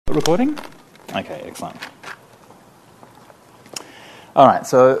Recording? Okay, excellent. All right,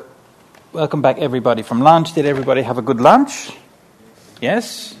 so welcome back everybody from lunch. Did everybody have a good lunch?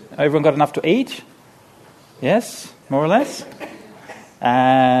 Yes? Everyone got enough to eat? Yes, more or less?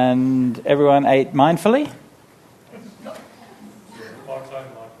 And everyone ate mindfully?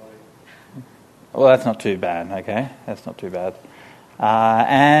 Well, that's not too bad, okay? That's not too bad.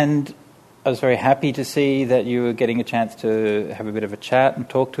 And I was very happy to see that you were getting a chance to have a bit of a chat and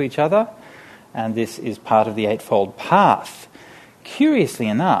talk to each other. And this is part of the Eightfold Path. Curiously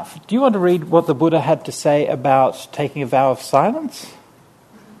enough, do you want to read what the Buddha had to say about taking a vow of silence?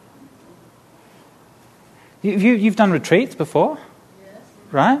 You've done retreats before? Yes.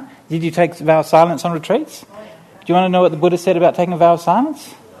 Right? Did you take a vow of silence on retreats? Oh, yeah. Do you want to know what the Buddha said about taking a vow of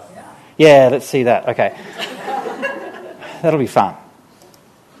silence? Yeah. Yeah, let's see that. Okay. That'll be fun.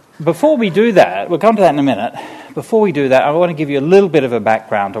 Before we do that, we'll come to that in a minute. Before we do that, I want to give you a little bit of a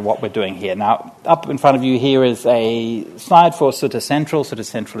background of what we're doing here. Now, up in front of you here is a slide for Sutta Central. Sutta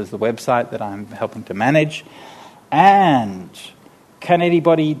Central is the website that I'm helping to manage. And can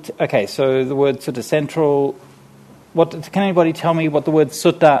anybody... okay, so the word Sutta Central... can anybody tell me what the word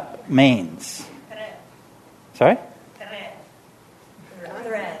sutta means? Thread. Sorry? Thread.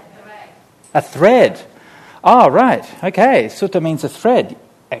 A thread. Oh, right. Okay, sutta means a thread.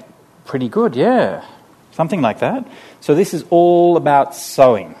 Pretty good, yeah. Something like that. So this is all about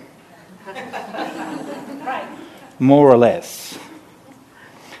sewing. Right. More or less.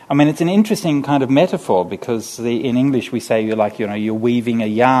 I mean, it's an interesting kind of metaphor because in English we say you're weaving a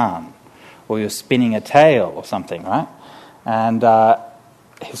yarn or you're spinning a tale or something, right? And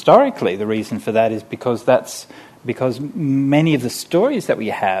historically the reason for that is because many of the stories that we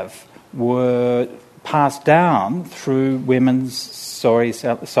have were passed down through women's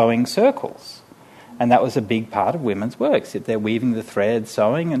sewing circles. And that was a big part of women's work. They're weaving the thread,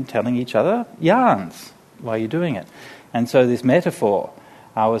 sewing and telling each other yarns while you're doing it. And so this metaphor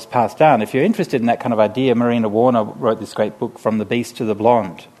was passed down. If you're interested in that kind of idea, Marina Warner wrote this great book, From the Beast to the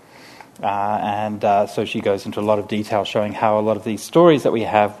Blonde. So she goes into a lot of detail showing how a lot of these stories that we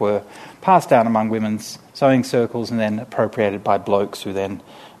have were passed down among women's sewing circles and then appropriated by blokes who then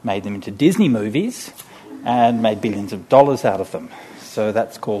made them into Disney movies and made billions of dollars out of them. So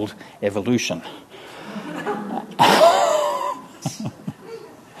that's called evolution.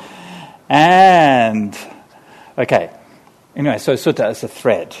 And, okay, anyway, so sutta is a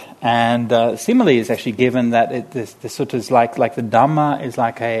thread. And simile is actually given that the sutta is like the Dhamma is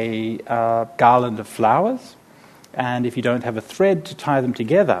like a garland of flowers. And if you don't have a thread to tie them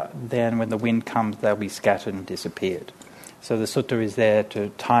together, then when the wind comes, they'll be scattered and disappeared. So the sutta is there to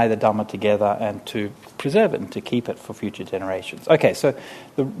tie the Dhamma together and to preserve it and to keep it for future generations. Okay, so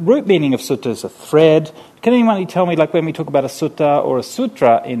the root meaning of sutta is a thread. Can anybody tell me, like when we talk about a sutta or a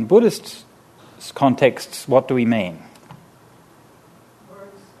sutra in Buddhist contexts, what do we mean?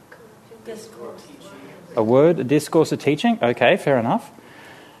 Discourse. A word, a discourse, a teaching? Okay, fair enough.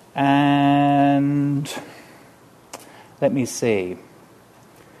 And let me see.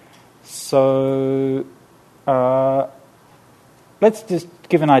 So... let's just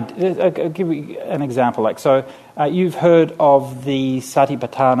give give you an example. You've heard of the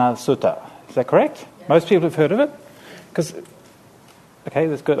Satipatthana Sutta. Is that correct? Yeah. Most people have heard of it? Okay,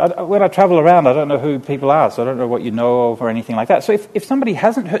 that's good. When I travel around, I don't know who people are, so I don't know what you know of or anything like that. So if somebody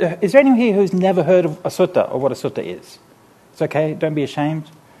hasn't heard... is there anyone here who's never heard of a sutta or what a sutta is? It's okay, don't be ashamed.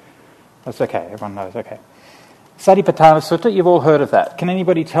 That's okay, everyone knows, okay. Satipatthana Sutta, you've all heard of that. Can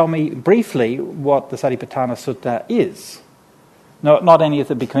anybody tell me briefly what the Satipatthana Sutta is? No, not any of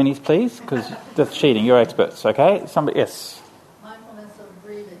the bhikkhunis, please, because that's cheating. You're experts, okay? Somebody, yes. Mindfulness of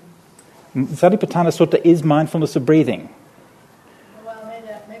breathing. Satipatthana Sutta is mindfulness of breathing. Well, maybe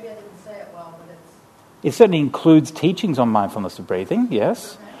I didn't say it well, but It certainly includes teachings on mindfulness of breathing,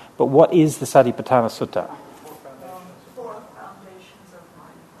 yes. Okay. But what is the Satipatthana Sutta? 4 foundations of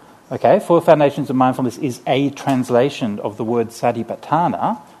mindfulness. Okay, 4 foundations of mindfulness is a translation of the word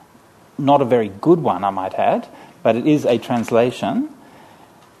Satipatthana. Not a very good one, I might add, but it is a translation.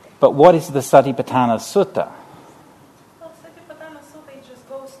 But what is the Satipatthana Sutta? Well, Satipatthana Sutta just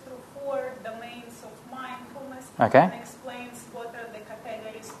goes through 4 domains of mindfulness Okay. and explains what are the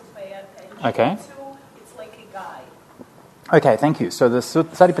categories to pay attention Okay. to. It's like a guide. Okay, thank you. So the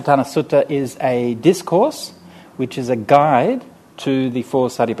Satipatthana Sutta is a discourse which is a guide to the 4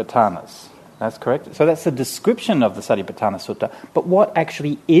 Satipatthanas. That's correct. So that's the description of the Satipatthana Sutta. But what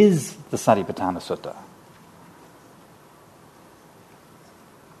actually is the Satipatthana Sutta?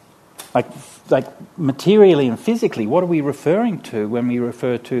 Like materially and physically, what are we referring to when we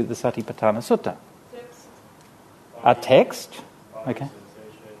refer to the Satipatthana Sutta? Text. A text? Okay.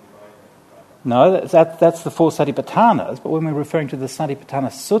 No, that's the 4 Satipatthanas, but when we're referring to the Satipatthana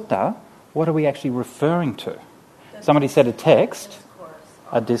Sutta, what are we actually referring to? Somebody said a text,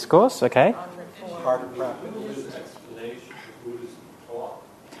 a discourse, okay. Part of Buddhist explanation of Buddhism taught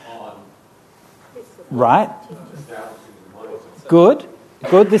on Right. establishing the monastic.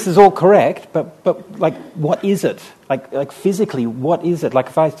 Good. This is all correct, but like, what is it? Like physically, what is it? Like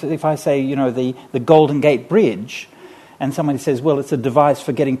if I say, the Golden Gate Bridge, and somebody says, well, it's a device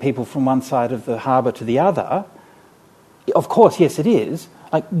for getting people from one side of the harbour to the other. Of course, yes, it is.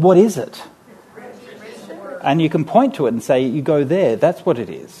 Like, what is it? And you can point to it and say, you go there. That's what it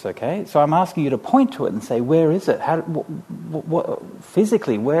is. Okay. So I'm asking you to point to it and say, where is it? How? What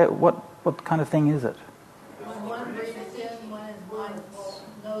physically? Where? What kind of thing is it? When one breathes in, one is mindful,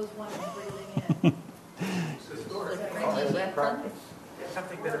 knows one is breathing in.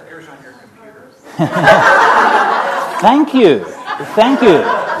 Something that appears on your computer. Thank you.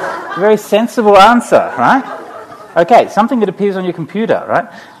 Very sensible answer, right? Okay, something that appears on your computer, right?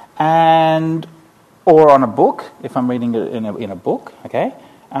 Or on a book, if I'm reading it in a book, okay?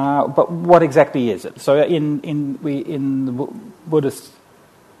 But what exactly is it? So in the Buddhist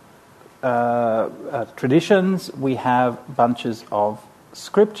traditions, we have bunches of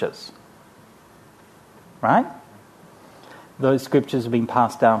scriptures, right? Those scriptures have been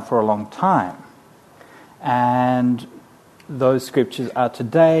passed down for a long time. And those scriptures are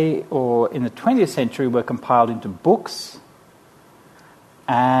today, or in the 20th century, were compiled into books.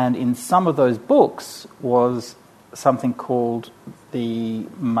 And in some of those books was something called the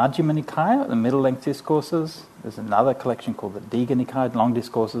Majjhima Nikaya, the middle-length discourses. There's another collection called the Digha Nikaya, long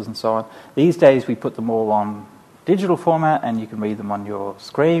discourses and so on. These days we put them all on digital format and you can read them on your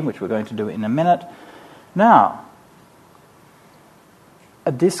screen, which we're going to do in a minute. Now,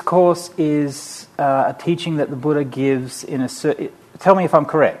 a discourse is a teaching that the Buddha gives in a certain... Tell me if I'm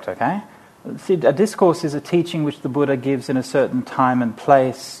correct, okay? A discourse is a teaching which the Buddha gives in a certain time and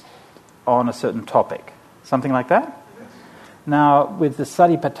place on a certain topic. Something like that? Now, with the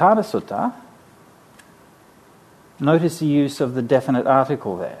Satipatthana Sutta, notice the use of the definite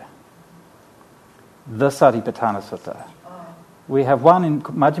article there. The Satipatthana Sutta. We have one in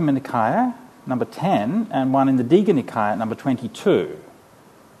Majjhima Nikaya, number 10, and one in the Digha Nikaya, number 22.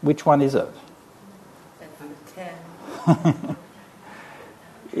 Which one is it? That's 10.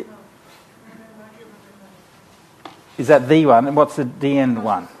 Is that the one? And what's the end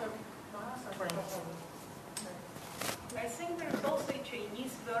one? I think there's also a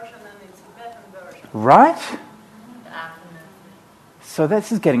Chinese version and a Tibetan version. Right? So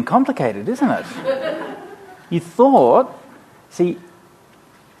this is getting complicated, isn't it? You thought... See,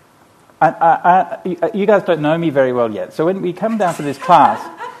 you guys don't know me very well yet. So when we come down to this class,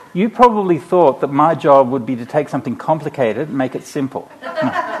 you probably thought that my job would be to take something complicated and make it simple.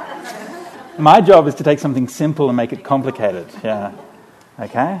 No. My job is to take something simple and make it complicated. Yeah.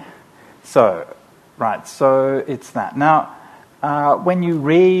 Okay? So, right, so it's that. Now, when you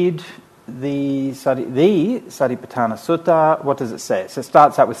read the Satipatthana Sutta, what does it say? So it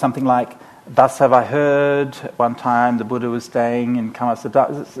starts out with something like, thus have I heard, one time the Buddha was staying in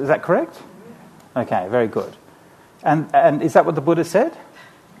Kamasutra. Is that correct? Okay, very good. And is that what the Buddha said?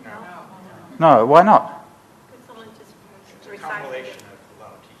 No, why not? It's only just It's a compilation of a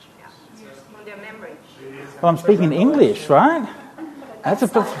lot of teachings. on their memory. Well, I'm speaking English, right? That's a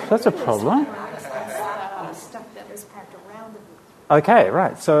problem. Stuff that was packed around the book. Okay,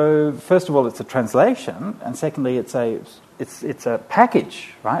 right. So first of all, it's a translation, and secondly, it's a package,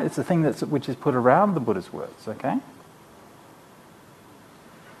 right? It's a thing which is put around the Buddha's words. Okay.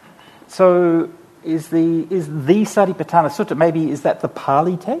 So is the Satipatthana Sutta, maybe is that the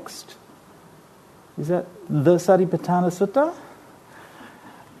Pali text? Is that the Satipatthana Sutta?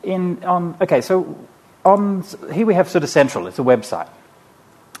 Here we have Sutta Central. It's a website.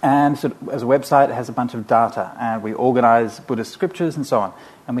 And so as a website, it has a bunch of data, and we organize Buddhist scriptures and so on.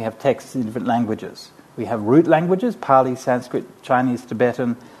 And we have texts in different languages. We have root languages, Pali, Sanskrit, Chinese,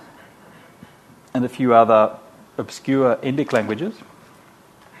 Tibetan, and a few other obscure Indic languages.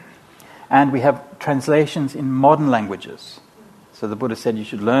 And we have translations in modern languages. So the Buddha said you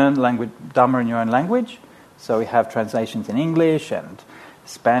should learn Dhamma in your own language. So we have translations in English and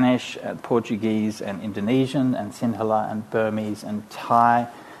Spanish and Portuguese and Indonesian and Sinhala and Burmese and Thai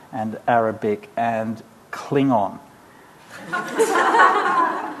and Arabic and Klingon. You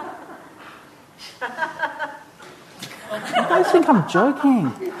guys think I'm joking?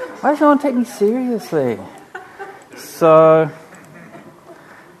 Why does no one take me seriously? So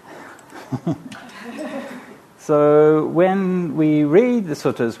when we read the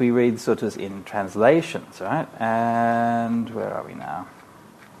suttas in translations, right? And where are we now?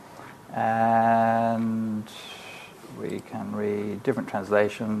 And we can read different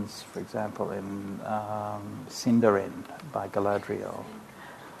translations, for example, in Sindarin by Galadriel.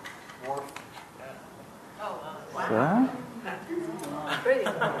 So, Pretty.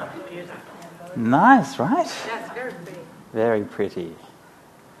 nice, right? That's very pretty. Very pretty.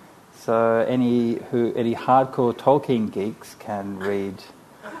 So any hardcore Tolkien geeks can read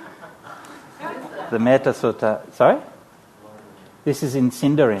the Metta Sutta. Sorry? This is in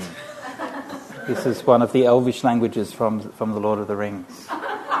Sindarin. This is one of the Elvish languages from the Lord of the Rings. No,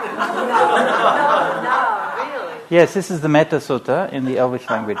 really. Yes, this is the Metta Sutta in the Elvish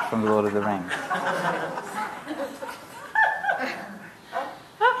language from the Lord of the Rings.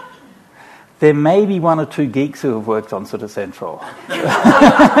 There may be one or two geeks who have worked on Sutta Central.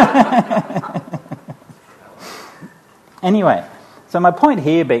 Anyway, so my point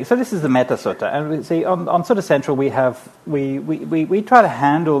here being, so this is the Metta Sutta, and we see on Sutta Central we try to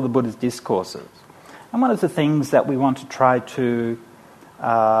handle the Buddha's discourses, and one of the things that we want to try to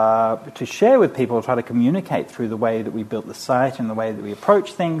share with people, try to communicate through the way that we built the site and the way that we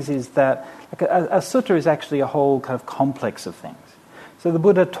approach things, is that a sutta is actually a whole kind of complex of things. So the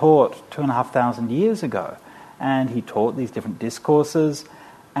Buddha taught 2,500 years ago, and he taught these different discourses,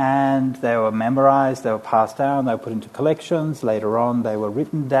 and they were memorized, they were passed down, they were put into collections. Later on, they were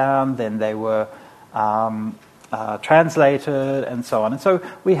written down, then they were translated, and so on. And so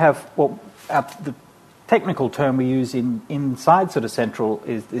we have the technical term we use inside Sutta Central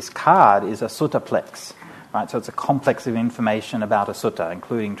is this card is a suttaplex, right? So it's a complex of information about a sutta,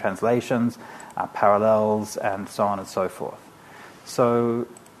 including translations, parallels, and so on and so forth. So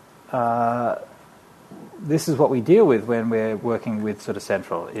this is what we deal with when we're working with Sutta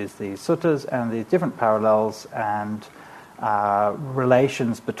Central, is the suttas and the different parallels and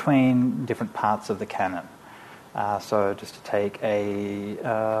relations between different parts of the canon. So just to take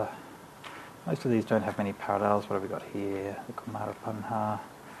most of these don't have many parallels. What have we got here? The Kumarapanha.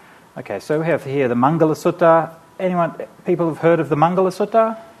 Okay, so we have here the Mangala Sutta. People have heard of the Mangala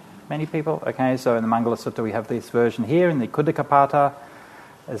Sutta? Many people? Okay, so in the Mangala Sutta we have this version here in the Khuddakapata.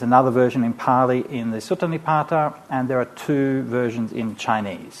 There's another version in Pali in the Sutta Nipata, and there are two versions in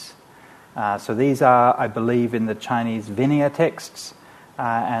Chinese. So these are, I believe, in the Chinese Vinaya texts,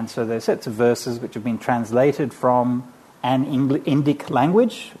 and so they're sets of verses which have been translated from an Indic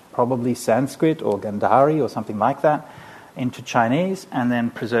language, probably Sanskrit or Gandhari or something like that, into Chinese, and then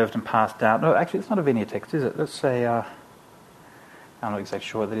preserved and passed down. No, actually, it's not a Vinaya text, is it? Let's say, I'm not exactly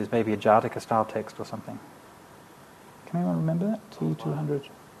sure what that is, maybe a Jataka-style text or something. Can anyone remember that? T200.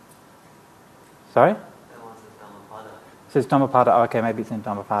 Sorry? That one says Dhammapada. It says Dhammapada. Oh, okay, maybe it's in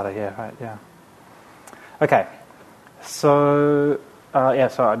Dhammapada. Yeah, right, yeah. Okay. So, so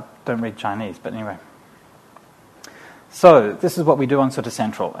I don't read Chinese, but anyway. So, this is what we do on Sutta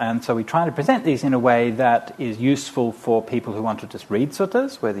Central. And so we try to present these in a way that is useful for people who want to just read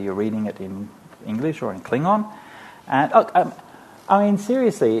suttas, whether you're reading it in English or in Klingon. And, I mean,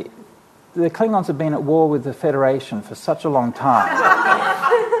 seriously, the Klingons have been at war with the Federation for such a long time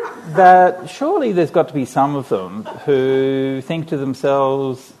that surely there's got to be some of them who think to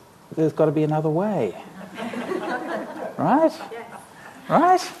themselves, there's got to be another way. Right?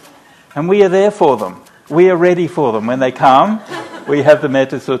 Right? And we are there for them. We are ready for them. When they come, we have the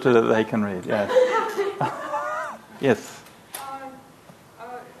Metta Sutta that they can read. Yes. Yes.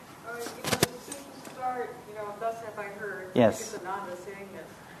 Thus have I heard. Yes. It's Ananda saying this.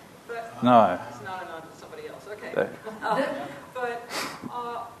 But No. It's not Ananda, somebody else. Okay. So- But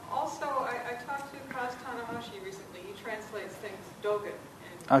also, I talked to Kaz Tanahashi recently. He translates things Dogen.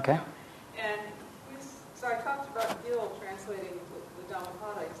 Okay. And so I talked about Gil translating the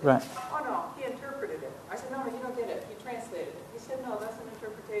Dhammapada. He said, Right. oh no, he interpreted it. I said, no, you don't get it. He translated it. He said, no, that's an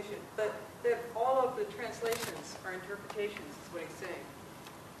interpretation. But that all of the translations are interpretations is what he's saying.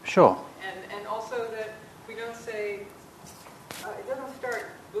 Sure. And also that we don't say, it doesn't start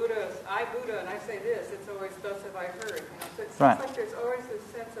I Buddha, and I say this. It's always thus have I heard. So it seems like there's always this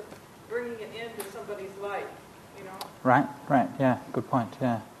sense of bringing it into somebody's life, Right, yeah, good point,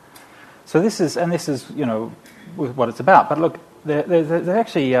 yeah. So this is what it's about. But look, there's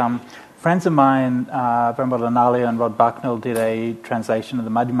actually friends of mine, Brahma Nalia and Rod Bucknell, did a translation of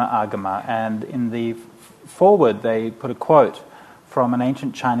the Madhyama Agama, and in the foreword they put a quote from an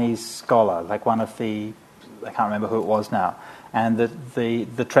ancient Chinese scholar, like one of the, I can't remember who it was now, and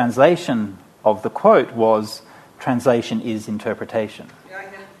the translation of the quote was, translation is interpretation. Yeah, I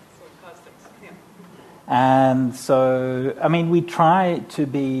know. Yeah. And so, I mean, we try to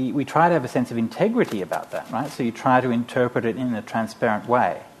have a sense of integrity about that, right? So you try to interpret it in a transparent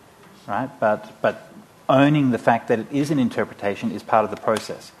way, right? But owning the fact that it is an interpretation is part of the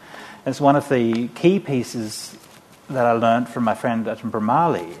process. It's one of the key pieces that I learned from my friend Ajahn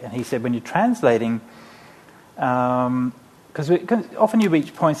Brahmali. And he said when you're translating, because often you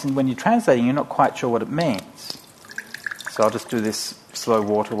reach points when you're translating, you're not quite sure what it means. So I'll just do this slow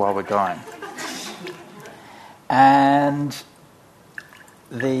water while we're going. And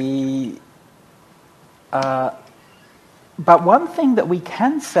but one thing that we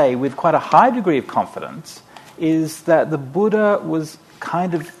can say with quite a high degree of confidence is that the Buddha was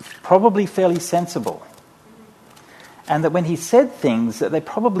kind of probably fairly sensible. And that when he said things, that they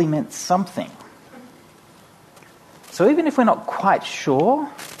probably meant something. So even if we're not quite sure,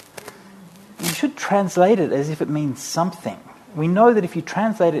 you should translate it as if it means something. We know that if you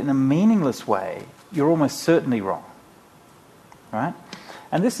translate it in a meaningless way, you're almost certainly wrong. Right?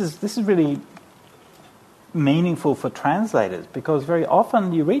 And this is really meaningful for translators, because very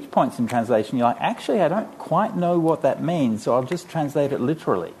often you reach points in translation, you're like, actually, I don't quite know what that means, so I'll just translate it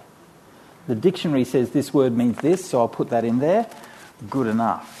literally. The dictionary says this word means this, so I'll put that in there. Good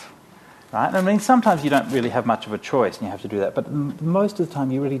enough. Right? I mean, sometimes you don't really have much of a choice and you have to do that, but most of the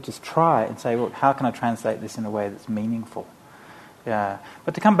time you really just try and say, well, how can I translate this in a way that's meaningful? Yeah.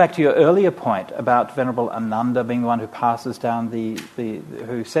 But to come back to your earlier point about Venerable Ananda being the one who passes down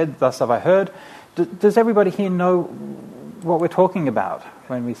who said, thus have I heard, does everybody here know what we're talking about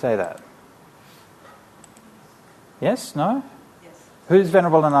when we say that? Yes? No? Yes. Who's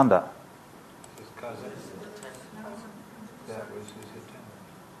Venerable Ananda? His cousin. That was his attendant.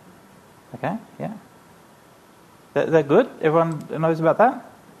 Okay, yeah. Is that good? Everyone knows about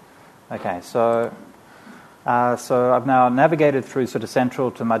that? Okay, so I've now navigated through Sutta Central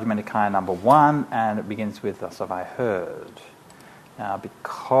to Majjhima Nikaya number 1, and it begins with thus have I heard. Now,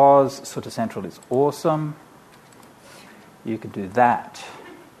 because Sutta Central is awesome, you could do that.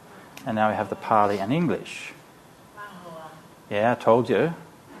 And now we have the Pali and English. Yeah, I told you.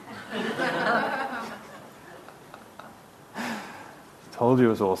 Told you it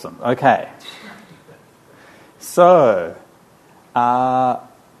was awesome. Okay. So have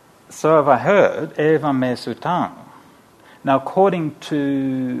I heard, evam me sutang. Now, according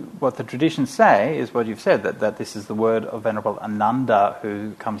to what the traditions say, is what you've said, that this is the word of Venerable Ananda,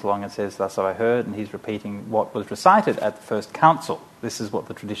 who comes along and says, thus have I heard, and he's repeating what was recited at the first council. This is what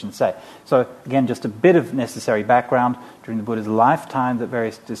the traditions say. So, again, just a bit of necessary background. During the Buddha's lifetime, that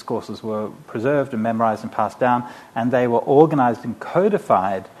various discourses were preserved and memorized and passed down, and they were organized and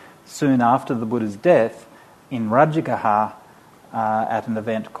codified soon after the Buddha's death in Rajagaha at an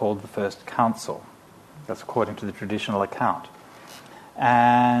event called the First Council. That's according to the traditional account.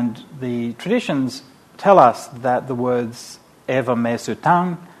 And the traditions tell us that the words eva me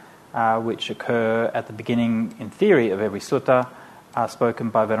sutang, which occur at the beginning, in theory, of every sutta, are spoken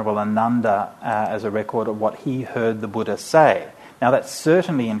by Venerable Ananda as a record of what he heard the Buddha say. Now, that's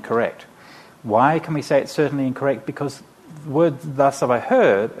certainly incorrect. Why can we say it's certainly incorrect? Because the word thus have I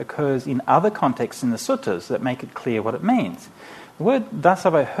heard occurs in other contexts in the suttas that make it clear what it means. The word thus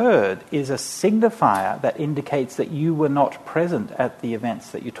have I heard is a signifier that indicates that you were not present at the events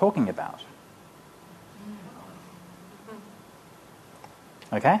that you're talking about.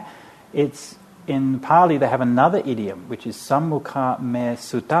 Okay? It's in Pali they have another idiom, which is sammukha me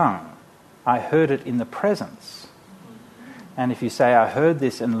sutang. I heard it in the presence. And if you say, I heard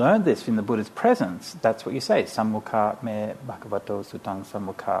this and learned this in the Buddha's presence, that's what you say. Sammukha me bhagavato sutang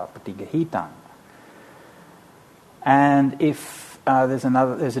sammukha patigahitang. And if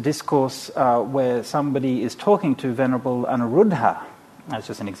there's a discourse where somebody is talking to Venerable Anuruddha, that's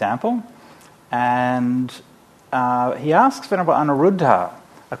just an example, and he asks Venerable Anuruddha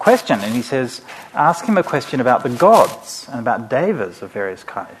a question, and he says, ask him a question about the gods and about devas of various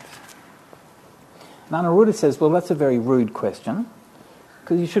kinds. And Anuruddha says, well, that's a very rude question,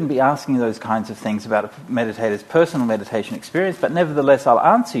 because you shouldn't be asking those kinds of things about a meditator's personal meditation experience, but nevertheless I'll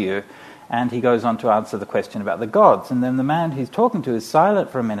answer you. And he goes on to answer the question about the gods. And then the man he's talking to is silent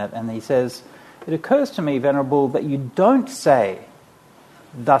for a minute, and he says, it occurs to me, Venerable, that you don't say,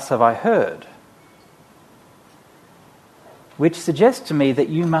 thus have I heard, which suggests to me that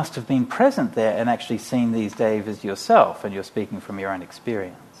you must have been present there and actually seen these devas yourself, and you're speaking from your own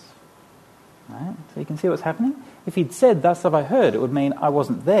experience. Right? So you can see what's happening? If he'd said, thus have I heard, it would mean I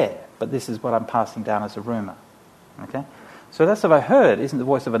wasn't there, but this is what I'm passing down as a rumour. Okay? So thus have I heard isn't the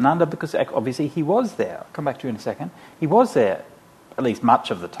voice of Ananda, because obviously he was there. I'll come back to you in a second. He was there at least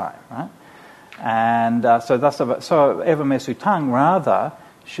much of the time, right? And so eva me sutang rather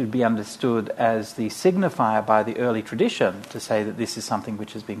should be understood as the signifier by the early tradition to say that this is something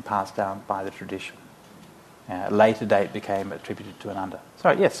which is being passed down by the tradition. At a later date became attributed to Ananda.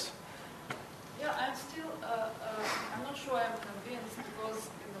 Sorry, yes? Yeah, I'm still, I'm not sure I'm convinced, because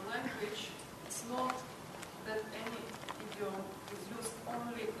in the language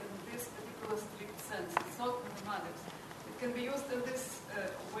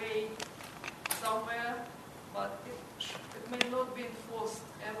forced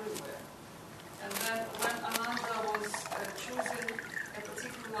everywhere. And then when Ananda was choosing a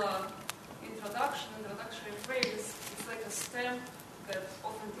particular introductory phrase, it's like a stamp that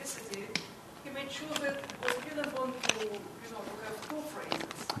authenticity, he may choose it because he didn't want to have two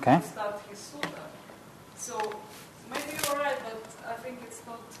phrases to start his sutta. So maybe you're right, but I think it's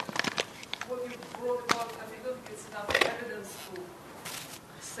not what you brought about. I don't think it's enough evidence to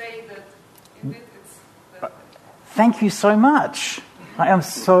say that indeed it's that way. Thank you so much. I am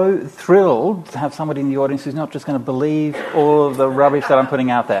so thrilled to have somebody in the audience who's not just going to believe all of the rubbish that I'm putting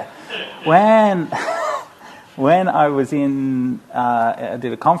out there. When I was I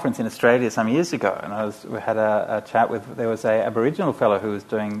did a conference in Australia some years ago, and we had a chat with, there was an Aboriginal fellow who was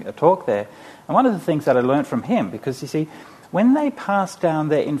doing a talk there, and one of the things that I learned from him, because you see, when they pass down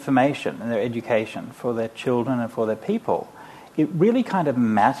their information and their education for their children and for their people, it really kind of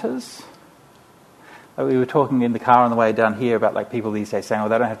matters. We were talking in the car on the way down here about like people these days saying,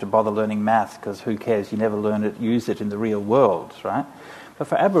 they don't have to bother learning maths because who cares, you never use it in the real world, right? But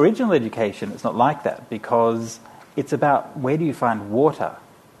for Aboriginal education, it's not like that, because it's about where do you find water.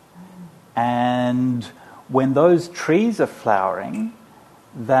 And when those trees are flowering,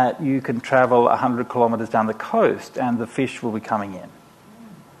 that you can travel 100 kilometres down the coast and the fish will be coming in.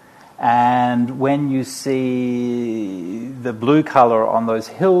 And when you see the blue colour on those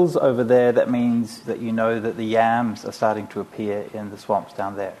hills over there, that means that you know that the yams are starting to appear in the swamps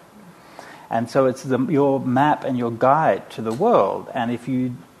down there. And so it's your map and your guide to the world. And if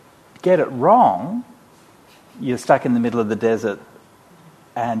you get it wrong, you're stuck in the middle of the desert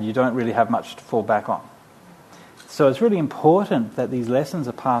and you don't really have much to fall back on. So it's really important that these lessons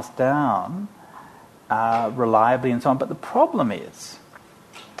are passed down reliably and so on. But the problem is,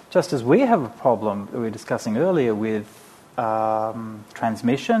 just as we have a problem that we were discussing earlier with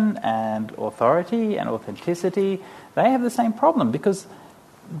transmission and authority and authenticity, they have the same problem, because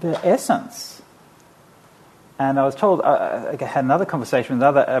the essence. And I was told, I had another conversation with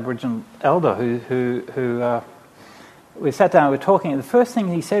another Aboriginal elder who we sat down, we were talking, and the first thing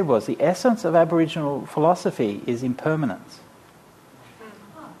he said was, the essence of Aboriginal philosophy is impermanence.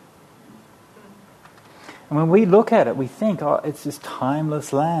 And when we look at it, we think, it's this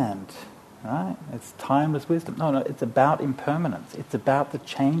timeless land, right? It's timeless wisdom. No, it's about impermanence. It's about the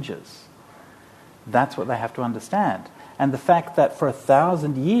changes. That's what they have to understand. And the fact that for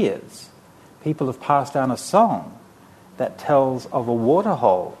 1,000 years, people have passed down a song that tells of a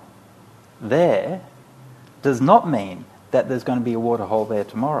waterhole there does not mean that there's going to be a waterhole there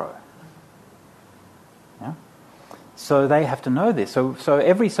tomorrow. Yeah? So they have to know this. So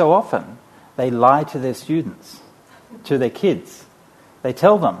every so often, they lie to their students, to their kids. They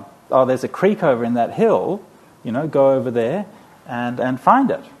tell them, there's a creek over in that hill, go over there and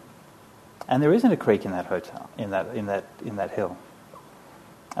find it. And there isn't a creek in that hotel, in that hill.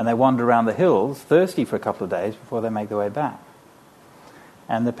 And they wander around the hills thirsty for a couple of days before they make their way back.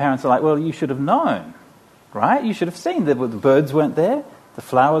 And the parents are like, well, you should have known, right? You should have seen that the birds weren't there, the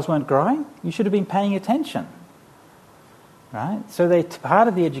flowers weren't growing. You should have been paying attention, right? So part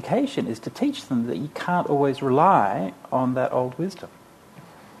of the education is to teach them that you can't always rely on that old wisdom.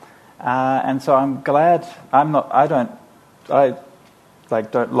 And so I'm glad I don't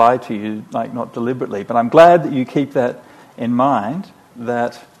lie to you, not deliberately, but I'm glad that you keep that in mind,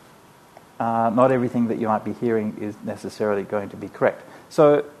 that not everything that you might be hearing is necessarily going to be correct.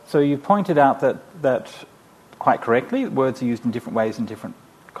 So you pointed out that quite correctly, words are used in different ways in different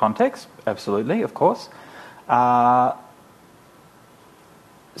contexts, absolutely, of course.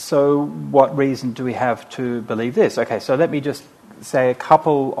 So what reason do we have to believe this? Okay, so let me just say a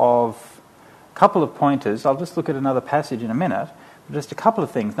couple of pointers. I'll just look at another passage in a minute. Just a couple of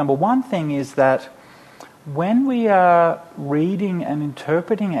things. Number one thing is that when we are reading and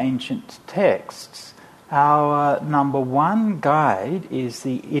interpreting ancient texts, our number one guide is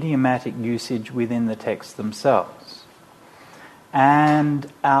the idiomatic usage within the texts themselves.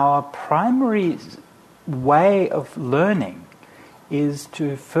 And our primary way of learning is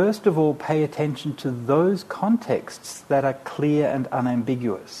to first of all pay attention to those contexts that are clear and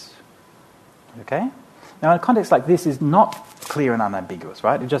unambiguous. Okay? Now, in a context like this is not clear and unambiguous,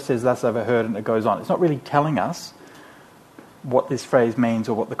 right? It just says, thus I've heard, and it goes on. It's not really telling us what this phrase means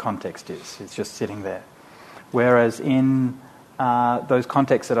or what the context is. It's just sitting there. Whereas in those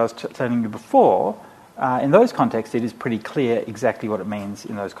contexts that I was telling you before, in those contexts it is pretty clear exactly what it means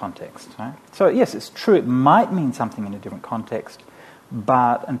in those contexts. Right? So yes, it's true, it might mean something in a different context,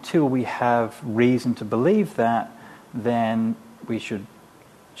 but until we have reason to believe that, then we should,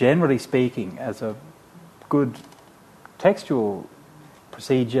 generally speaking, as a good textual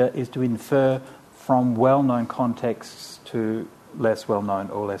procedure, is to infer from well-known contexts to less well-known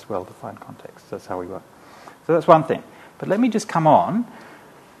or less well-defined contexts. That's how we work. So that's one thing. But let me just come on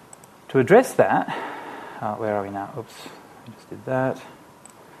to address that. Where are we now? Oops, I just did that.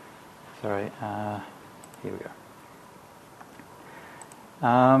 Sorry. Here we go.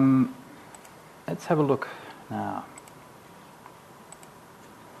 Let's have a look now.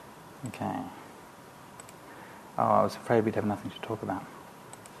 Okay. Oh, I was afraid we'd have nothing to talk about.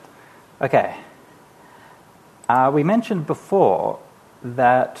 Okay. We mentioned before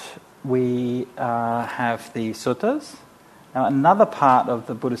that we have the suttas. Now, another part of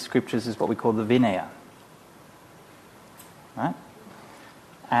the Buddhist scriptures is what we call the Vinaya. Right?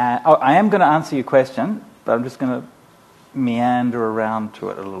 I am going to answer your question, but I'm just going to meander around to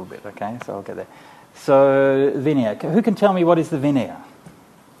it a little bit, okay? So I'll get there. So, Vinaya. Who can tell me what is the Vinaya?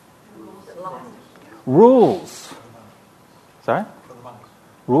 Rules. Sorry? For the monks.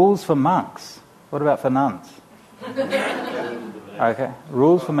 Rules for monks. What about for nuns? Okay.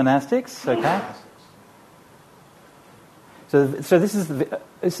 Rules for monastics, okay? So this is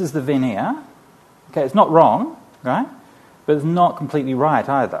the Vinaya. Okay, it's not wrong, right? But it's not completely right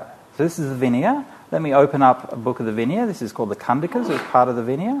either. So this is the Vinaya. Let me open up a book of the Vinaya. This is called the Kandikas, it's part of the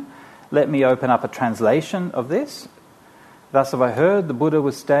Vinaya. Let me open up a translation of this. Thus have I heard, the Buddha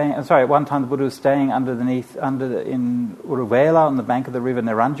was staying... at one time the Buddha was staying in Uruvela on the bank of the river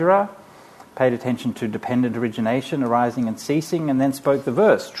Neranjara, paid attention to dependent origination, arising and ceasing, and then spoke the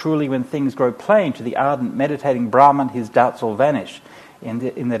verse, truly when things grow plain to the ardent meditating Brahman, his doubts all vanish,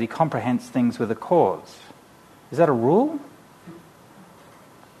 in that he comprehends things with a cause. Is that a rule?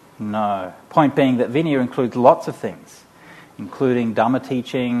 No. Point being that Vinaya includes lots of things, including Dhamma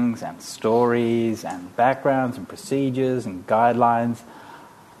teachings and stories and backgrounds and procedures and guidelines.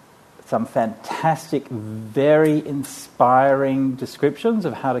 Some fantastic, very inspiring descriptions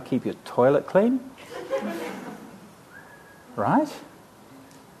of how to keep your toilet clean. Right?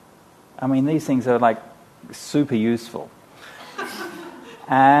 I mean, these things are like super useful.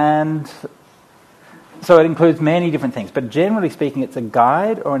 And so it includes many different things, but generally speaking, it's a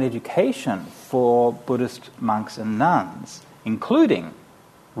guide or an education for Buddhist monks and nuns, including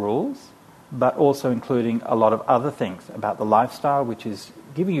rules, but also including a lot of other things about the lifestyle, which is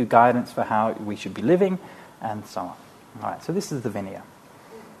giving you guidance for how we should be living, and so on. All right, so this is the Vinaya.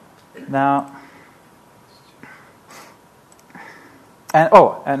 Now,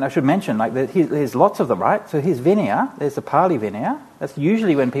 and I should mention, there's lots of them, right? So here's Vinaya, there's the Pali Vinaya. That's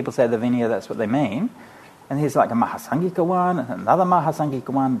usually when people say the Vinaya, that's what they mean. And here's like a Mahasangika one, and another Mahasangika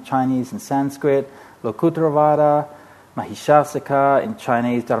one, Chinese and Sanskrit, Lokuttaravada, Mahishasaka in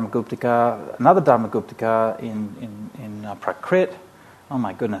Chinese, Dharmaguptaka, another Dharmaguptaka in Prakrit. Oh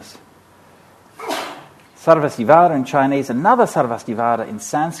my goodness. Sarvastivada in Chinese, another Sarvastivada in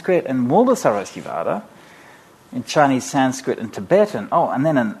Sanskrit, and Mula Sarvastivada in Chinese, Sanskrit, and Tibetan. Oh, and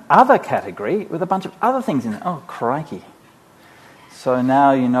then an other category with a bunch of other things in it. Oh, crikey. So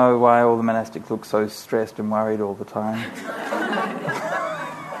now you know why all the monastics look so stressed and worried all the time.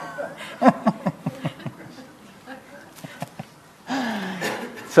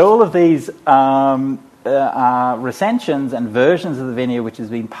 So all of these are recensions and versions of the Vinaya which has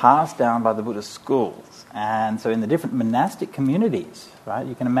been passed down by the Buddhist schools. And so in the different monastic communities, right,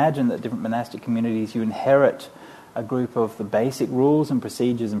 you can imagine that different monastic communities, you inherit a group of the basic rules and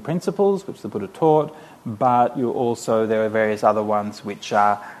procedures and principles which the Buddha taught, but you also, there are various other ones which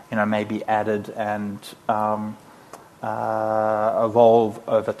are, maybe added and evolve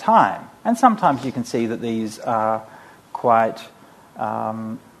over time. And sometimes you can see that these are quite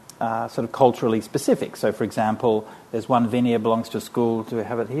sort of culturally specific. So, for example, there's one Vinaya belongs to a school. Do we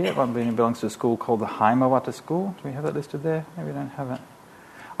have it here? One Vinaya belongs to a school called the Haimawata School. Do we have it listed there? Maybe we don't have it.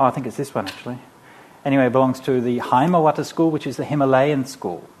 Oh, I think it's this one, actually. Anyway, it belongs to the Haimawata School, which is the Himalayan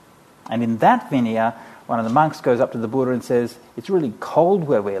school. And in that Vinaya, one of the monks goes up to the Buddha and says, "It's really cold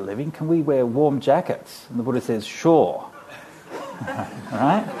where we're living. Can we wear warm jackets?" And the Buddha says, "Sure."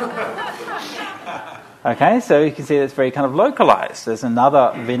 Right? Okay, so you can see it's very kind of localized. There's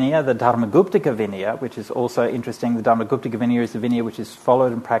another Vinaya, the Dharmaguptaka Vinaya, which is also interesting. The Dharmaguptaka Vinaya is the Vinaya which is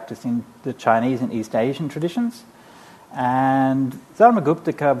followed and practiced in the Chinese and East Asian traditions. And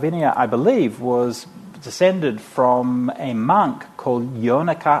Dharmaguptaka Vinaya, I believe, was descended from a monk called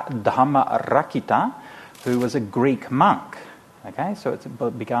Yonaka Dhamma Rakita, who was a Greek monk. Okay, so it's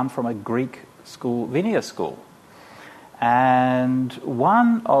begun from a Greek school, Vinaya school. And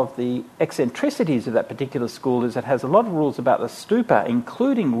one of the eccentricities of that particular school is it has a lot of rules about the stupa,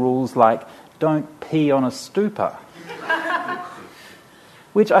 including rules like don't pee on a stupa,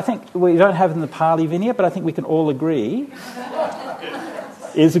 which I think we don't have in the Pali Vinaya, but I think we can all agree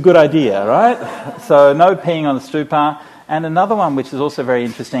is a good idea, right? So no peeing on the stupa, And another one which is also very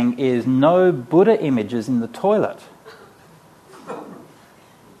interesting is no Buddha images in the toilet.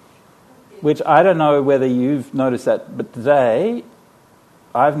 Which I don't know whether you've noticed that, but today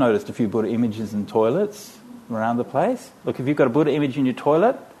I've noticed a few Buddha images in toilets around the place. Look, if you've got a Buddha image in your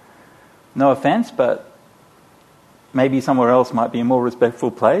toilet, no offense, but maybe somewhere else might be a more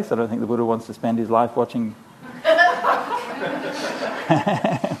respectful place. I don't think the Buddha wants to spend his life watching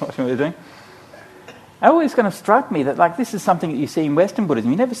what we're doing. It always kind of struck me that this is something that you see in Western Buddhism.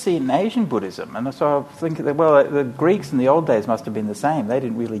 You never see it in Asian Buddhism. And so I was thinking that, well, the Greeks in the old days must have been the same. They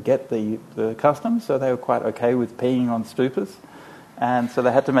didn't really get the customs, so they were quite okay with peeing on stupas. And so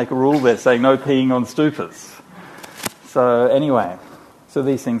they had to make a rule there saying no peeing on stupas. So anyway, so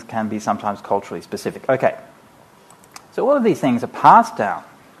these things can be sometimes culturally specific. Okay, so all of these things are passed down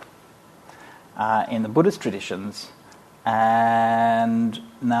in the Buddhist traditions. And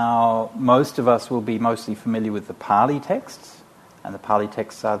now most of us will be mostly familiar with the Pali texts, and the Pali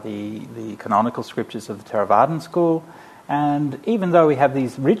texts are the canonical scriptures of the Theravadan school. And even though we have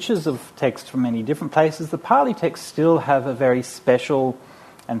these riches of texts from many different places, the Pali texts still have a very special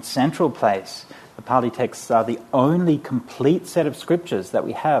and central place. The Pali texts are the only complete set of scriptures that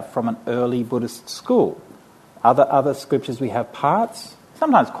we have from an early Buddhist school. Other scriptures we have parts,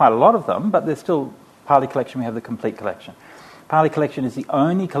 sometimes quite a lot of them, but there's still Pali collection, we have the complete collection. Pali collection is the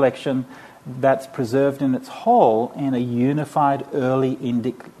only collection that's preserved in its whole in a unified early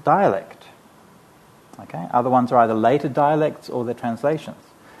Indic dialect. Okay? Other ones are either later dialects or their translations.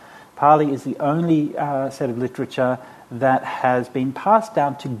 Pali is the only set of literature that has been passed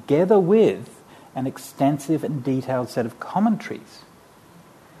down together with an extensive and detailed set of commentaries.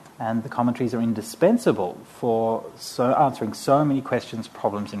 And the commentaries are indispensable for answering so many questions,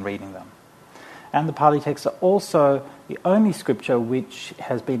 problems in reading them. And the Pali texts are also the only scripture which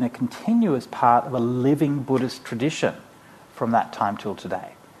has been a continuous part of a living Buddhist tradition from that time till today.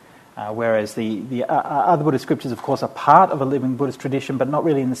 Whereas the other Buddhist scriptures, of course, are part of a living Buddhist tradition, but not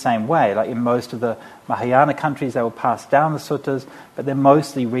really in the same way. Like in most of the Mahayana countries, they will pass down the suttas, but they're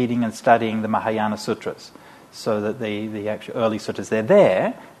mostly reading and studying the Mahayana sutras. So that the actual early sutras, they're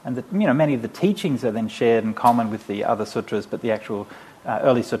there, and that, many of the teachings are then shared in common with the other sutras, but the actual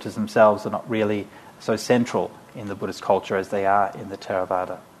early sutras themselves are not really so central in the Buddhist culture as they are in the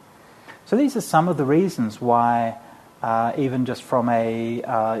Theravada. So these are some of the reasons why, even just from a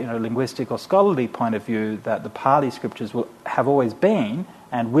linguistic or scholarly point of view, that the Pali scriptures have always been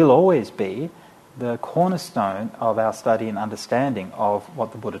and will always be the cornerstone of our study and understanding of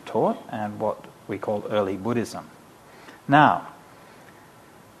what the Buddha taught and what we call early Buddhism. Now,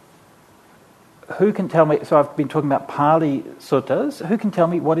 who can tell me, so I've been talking about Pali suttas, who can tell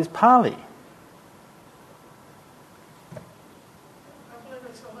me what is Pali? I believe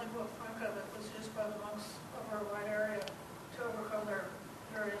it's a lingua franca that was used by the monks over a wide area to overcome their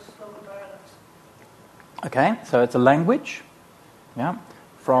various local dialects. Okay, so it's a language,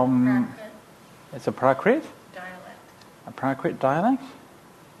 from... Prakrit It's a Prakrit? dialect. A Prakrit dialect?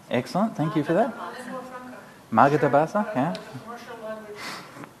 Excellent, thank you for that. Lingua franca. Magadha Bhasa, yeah. It was a commercial language.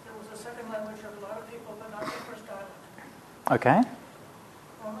 It was a second language of a lot of people, but not the first dialect. Okay,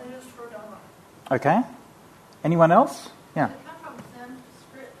 Only used for Dhamma. okay. Anyone else? Yeah. Did it come from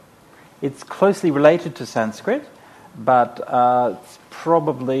Sanskrit? It's closely related to Sanskrit, but it's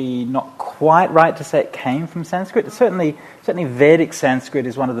probably not quite right to say it came from Sanskrit. It's certainly Vedic Sanskrit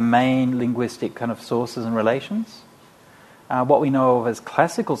is one of the main linguistic kind of sources and relations. What we know of as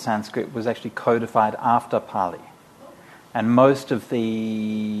classical Sanskrit was actually codified after Pali. And most of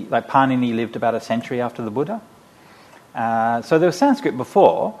Panini lived about a century after the Buddha. So there was Sanskrit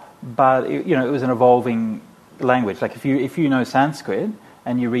before, but it was an evolving language. Like if you know Sanskrit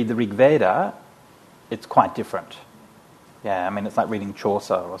and you read the Rig Veda, it's quite different. Yeah, I mean it's like reading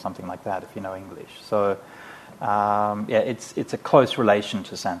Chaucer or something like that if you know English. So it's a close relation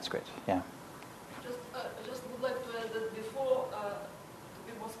to Sanskrit. Yeah. Just would like to add that before,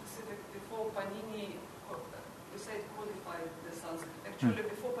 to be more specific, before Panini, you said codified the Sanskrit. Actually,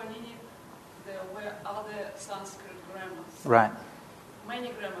 before Panini, there were other Sanskrit grammars. Right. Many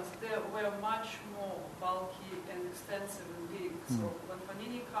grammars. They were much more bulky and extensive and big. So when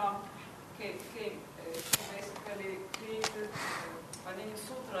Panini came, he basically created Panini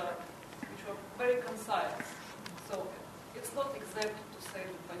Sutra, which were very concise. So it's not exact to say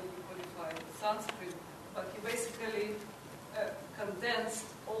that Panini codified Sanskrit, but he basically condensed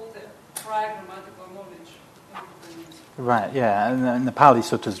all the prior grammatical knowledge into Panini. Right, yeah, and the Pali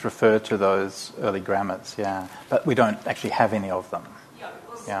Suttas refer to those early grammars, yeah, but we don't actually have any of them. Yeah,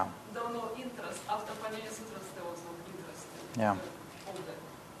 because Yeah. there was no interest. After Panini Sutras, there was no interest in Yeah. all the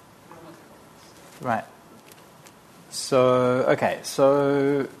grammatical. Right.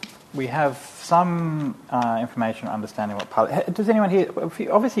 So we have some information or understanding what Pali... Does anyone here...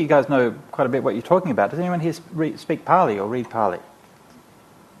 Obviously you guys know quite a bit what you're talking about. Does anyone here speak Pali or read Pali?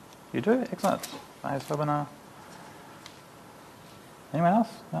 You do? Excellent. Nice webinar. Anyone else?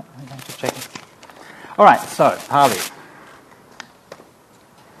 No? Okay, just checking. All right, so Pali.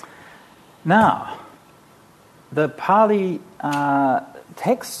 Now, the Pali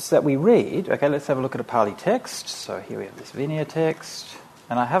texts that we read... Okay, let's have a look at a Pali text. So here we have this Vinaya text.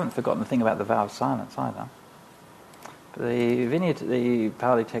 And I haven't forgotten the thing about the vow of silence either. But the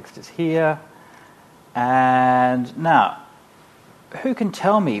Pali text is here. And now, who can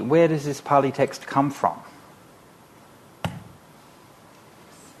tell me where does this Pali text come from?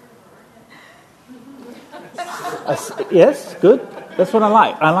 Yes, good. That's what I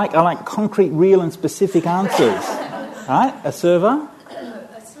like. I like concrete, real, and specific answers. Right? A server?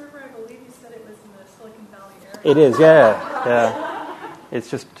 A server, I believe you said it was in the Silicon Valley area. It is, yeah. It's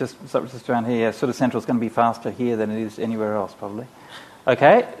just around here. Yeah, sort of central is going to be faster here than it is anywhere else, probably.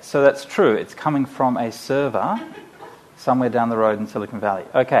 Okay, so that's true. It's coming from a server somewhere down the road in Silicon Valley.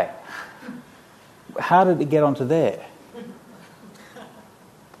 Okay. How did it get onto there?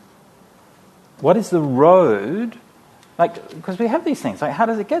 What is the road? Like, because we have these things. Like, how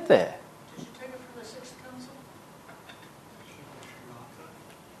does it get there? Did you take it from the Sixth Council?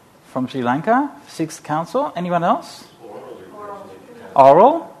 From Sri Lanka? Sixth Council? Anyone else?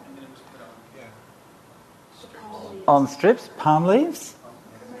 Oral? On strips? Palm leaves?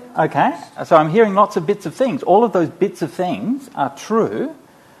 Okay. So I'm hearing lots of bits of things. All of those bits of things are true,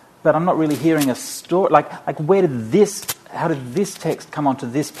 but I'm not really hearing a story. Like how did this text come onto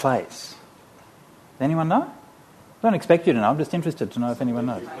this place? Does anyone know? I don't expect you to know. I'm just interested to know if anyone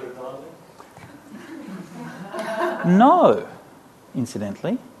knows. No,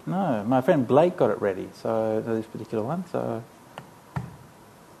 incidentally. No. My friend Blake got it ready, so this particular one. So,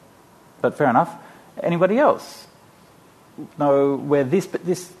 but fair enough. Anybody else know where this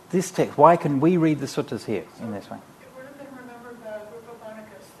text? Why can we read the suttas here in this way? It would have been remembered by a group of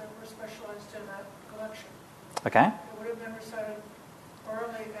Bhanikas that were specialized in that collection. Okay. It would have been recited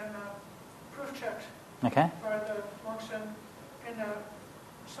orally and proof checked Okay. by the monks in the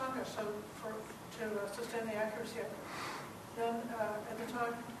Sangha, so to sustain the accuracy of it. Then at the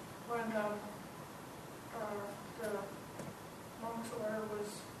time when the monks' order was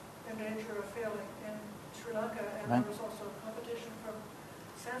in danger of failing in Sri Lanka, and Right. there was also competition from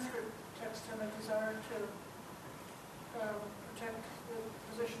Sanskrit texts and a desire to protect the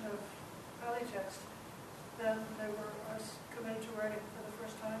position of Pali text, then they were committed to writing for the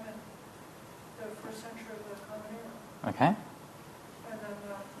first time in the first century of the Common Era. Okay. And then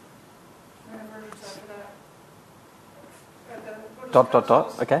many versions after that. At the Buddhist Dot.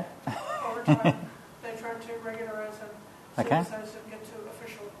 councils, Okay. over time, they tried to regularize and Okay. synthesize and get to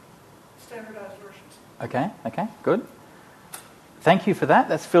official standardized versions. Okay. Good. Thank you for that.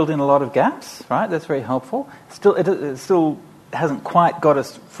 That's filled in a lot of gaps. Right. That's very helpful. It still hasn't quite got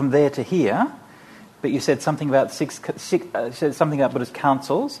us from there to here. But you said something about said something about Buddhist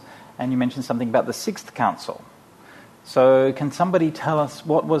councils, and you mentioned something about the Sixth Council. So can somebody tell us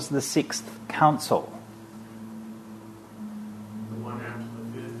what was the Sixth Council? The one after the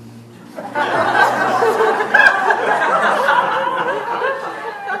fifth.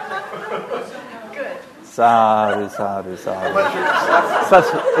 Good. Sadhu.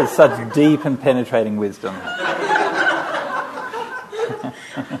 Such deep and penetrating wisdom.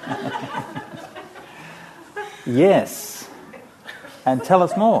 Yes. And tell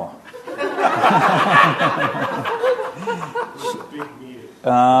us more. Big meeting.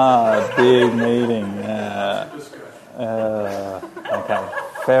 Big meeting. Okay,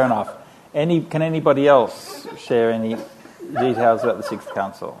 fair enough. Can anybody else share any details about the Sixth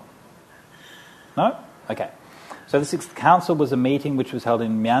Council? No? Okay. So the Sixth Council was a meeting which was held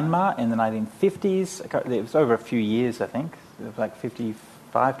in Myanmar in the 1950s. It was over a few years, I think. It was like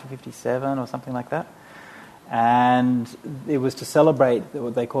 55 to 57 or something like that. And it was to celebrate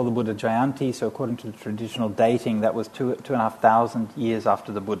what they call the Buddha Jayanti. So according to the traditional dating, that was 2,500 years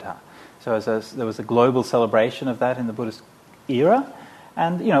after the Buddha. So there was a global celebration of that in the Buddhist era.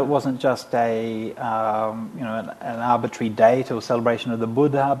 And, it wasn't just an arbitrary date or celebration of the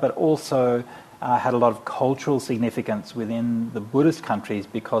Buddha, but also had a lot of cultural significance within the Buddhist countries,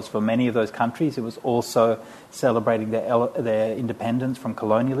 because for many of those countries it was also celebrating their independence from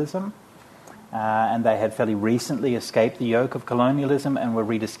colonialism. And they had fairly recently escaped the yoke of colonialism and were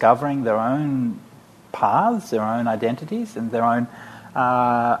rediscovering their own paths, their own identities, and their own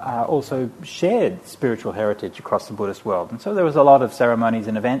also shared spiritual heritage across the Buddhist world. And so there was a lot of ceremonies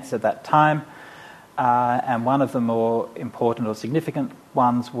and events at that time. and one of the more important or significant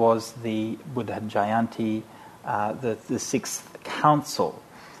ones was the Buddha Jayanti, the Sixth Council.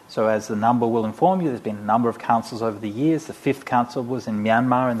 So as the number will inform you, there's been a number of councils over the years. The Fifth Council was in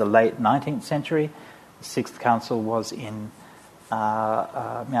Myanmar in the late 19th century. The Sixth Council was in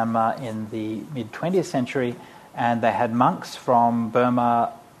Myanmar in the mid-20th century. And they had monks from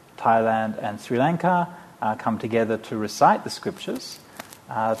Burma, Thailand and Sri Lanka come together to recite the scriptures.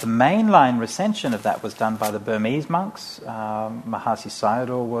 The mainline recension of that was done by the Burmese monks. Mahasi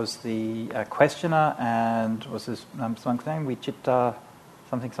Sayadaw was the questioner, and was his monk's name? Wichitta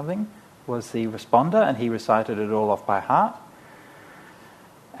something was the responder, and he recited it all off by heart.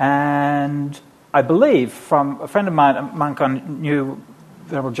 And I believe from a friend of mine, a monk I knew,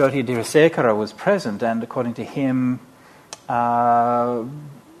 Venerable Jyoti Dirasekara, was present, and according to him,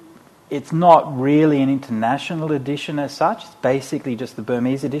 it's not really an international edition as such. It's basically just the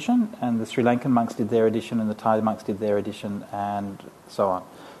Burmese edition, and the Sri Lankan monks did their edition, and the Thai monks did their edition, and so on.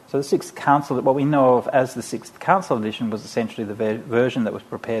 So the Sixth Council, what we know of as the Sixth Council edition, was essentially the version that was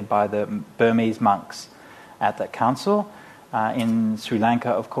prepared by the Burmese monks at that council. In Sri Lanka,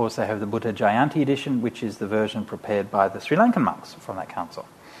 of course, they have the Buddha Jayanti edition, which is the version prepared by the Sri Lankan monks from that council.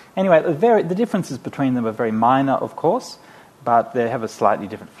 Anyway, the differences between them are very minor, of course, but they have a slightly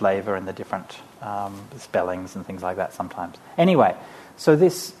different flavour and the different spellings and things like that sometimes. Anyway, so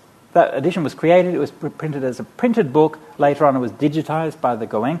that edition was created. It was printed as a printed book. Later on, it was digitized by the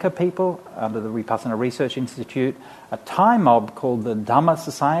Goenka people under the Vipassana Research Institute. A Thai mob called the Dhamma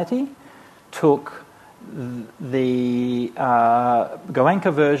Society took the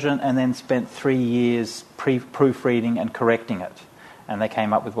Goenka version and then spent 3 years proofreading and correcting it. And they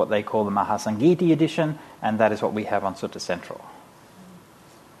came up with what they call the Mahasangiti edition, and that is what we have on Sutta Central.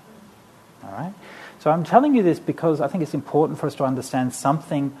 All right? So I'm telling you this because I think it's important for us to understand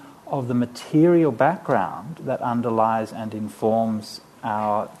something of the material background that underlies and informs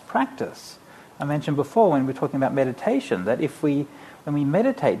our practice. I mentioned before when we were talking about meditation that when we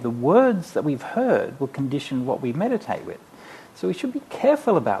meditate, the words that we've heard will condition what we meditate with. So we should be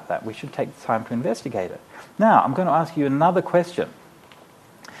careful about that. We should take the time to investigate it. Now, I'm going to ask you another question.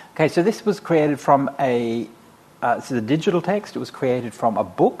 Okay, so this was created from this is a digital text. It was created from a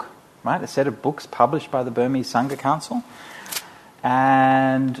book, right? A set of books published by the Burmese Sangha Council.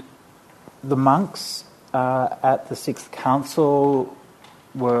 And the monks at the Sixth Council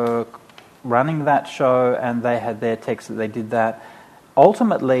were running that show, and they had their text that they did that.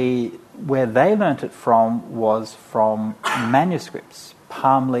 Ultimately, where they learnt it from was from manuscripts,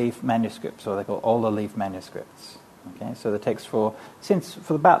 palm leaf manuscripts, or they call ola leaf manuscripts. Okay, so the texts for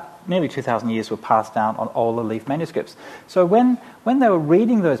about nearly 2,000 years were passed down on ola leaf manuscripts. So when they were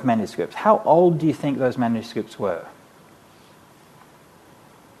reading those manuscripts, how old do you think those manuscripts were?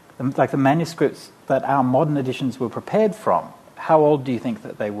 Like the manuscripts that our modern editions were prepared from, how old do you think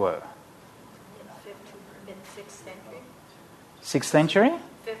that they were? 6th century. 6th century?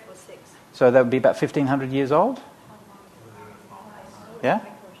 5th or 6th. So that would be about 1,500 years old? Yeah?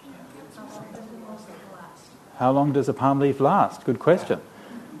 How long does a palm leaf last? Good question.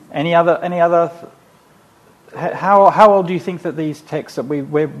 Any other? How old do you think that these texts that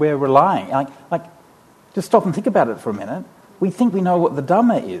we're relying? Like, just stop and think about it for a minute. We think we know what the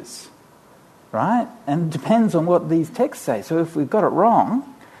Dhamma is, right? And it depends on what these texts say. So if we've got it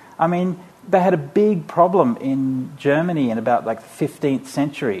wrong, I mean, they had a big problem in Germany in about like the 15th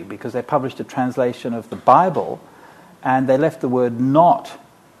century because they published a translation of the Bible and they left the word "not"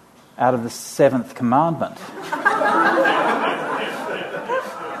 out of the 7th commandment.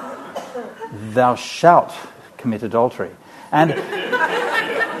 Thou shalt commit adultery. And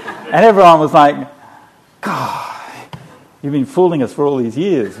everyone was like, God, you've been fooling us for all these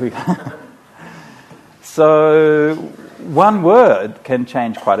years. So one word can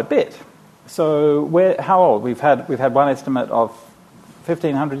change quite a bit. So how old? We've had one estimate of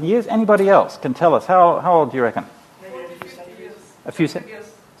 1,500 years. Anybody else can tell us how old do you reckon? 40, 50 years. A few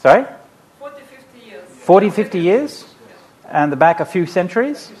Sorry? 40, 50 years. 40, 50 years? And the back a few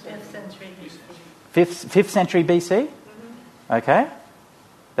centuries? 5th century BC. 5th century BC? Okay.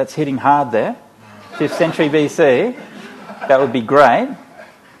 That's hitting hard there. 5th century BC. That would be great.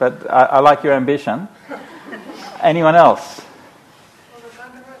 But I like your ambition. Anyone else? Well, the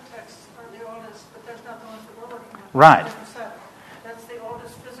Gandhara texts are the oldest, but that's not the ones that we're working on. Right. Like you said, that's the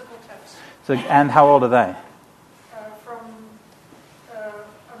oldest physical text. So, and how old are they?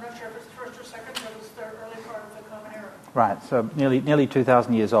 I'm not sure if it's first or second, but it's the early part of the Common Era. Right, so nearly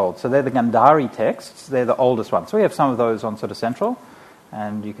 2,000 years old. So they're the Gandhari texts. They're the oldest ones. So we have some of those on Sutta Central.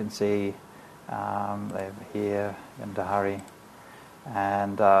 And you can see they have here, Gandhari.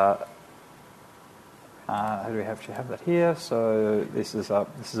 And do we actually have that here? So this is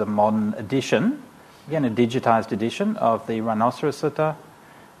a modern edition, again a digitized edition of the Rhinoceros Sutta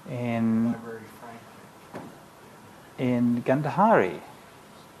in Gandhari,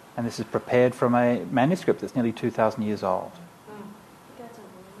 and this is prepared from a manuscript that's nearly 2,000 years old.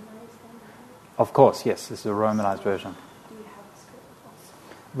 Of course, yes, this is a Romanized version.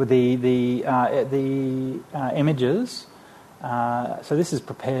 With the images, so this is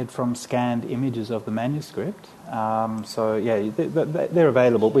prepared from scanned images of the manuscript. So yeah, they're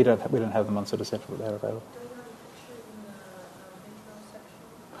available. We don't have them on Sutta Central, but they're available.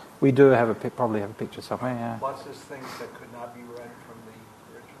 We do have probably have a picture somewhere. Yeah. Plus, there's things that could not be read from the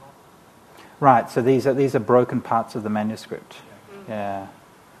original. Right. So these are broken parts of the manuscript. Yeah.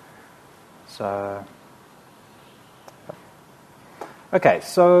 So. Okay,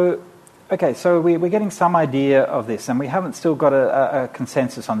 so we're getting some idea of this, and we haven't still got a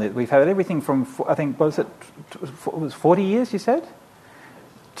consensus on this. We've had everything from, I think, what was 40 years, you said?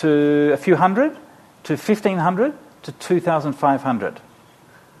 To a few hundred, to 1,500, to 2,500.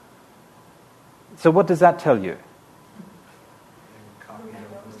 So what does that tell you?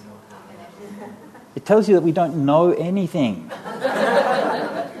 It tells you that we don't know anything.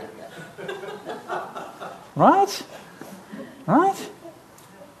 Right?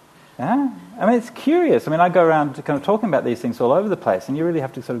 Yeah? I mean, it's curious. I mean, I go around kind of talking about these things all over the place, and you really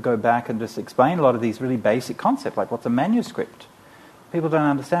have to sort of go back and just explain a lot of these really basic concepts, like what's a manuscript? People don't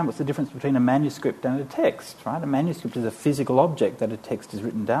understand what's the difference between a manuscript and a text, right? A manuscript is a physical object that a text is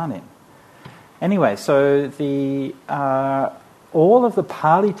written down in. Anyway, so all of the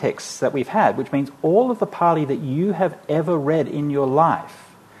Pali texts that we've had, which means all of the Pali that you have ever read in your life,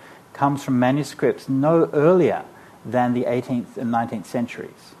 comes from manuscripts no earlier than the 18th and 19th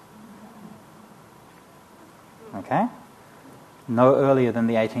centuries. Okay? No earlier than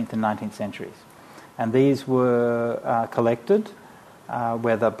the 18th and 19th centuries. And these were collected,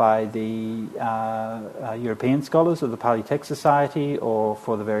 whether by the European scholars of the Pali Text Society or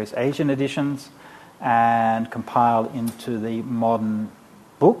for the various Asian editions, and compiled into the modern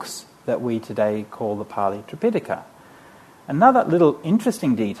books that we today call the Pali Tripitaka. Another little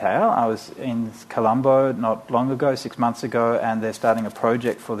interesting detail, I was in Colombo not long ago, 6 months ago, and they're starting a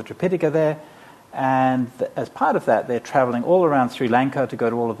project for the Tripitaka there, and as part of that they're travelling all around Sri Lanka to go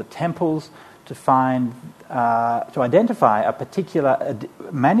to all of the temples to find, to identify a particular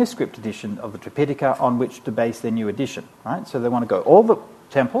manuscript edition of the Tripitaka on which to base their new edition. Right? So they want to go all the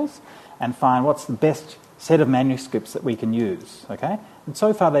temples and find what's the best set of manuscripts that we can use. Okay? And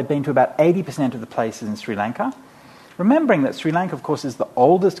so far they've been to about 80% of the places in Sri Lanka. Remembering that Sri Lanka, of course, is the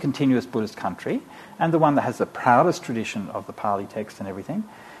oldest continuous Buddhist country and the one that has the proudest tradition of the Pali text and everything.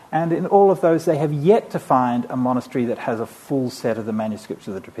 And in all of those, they have yet to find a monastery that has a full set of the manuscripts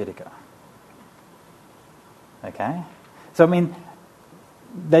of the Tripitaka. Okay? So, I mean,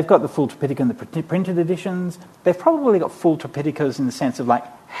 they've got the full Tripitaka and the printed editions. They've probably got full Tripitakas in the sense of like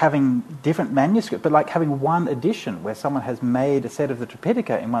having different manuscripts, but like having one edition where someone has made a set of the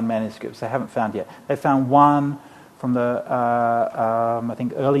Tripitaka in one manuscript. So they haven't found yet. They found one from the, I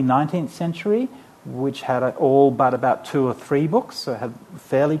think, early 19th century, which had all but about 2 or 3 books, so had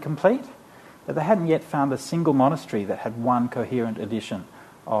fairly complete. But they hadn't yet found a single monastery that had one coherent edition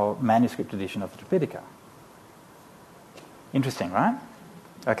or manuscript edition of the Tripitaka. Interesting, right?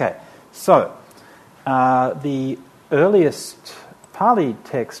 Okay, so the earliest Pali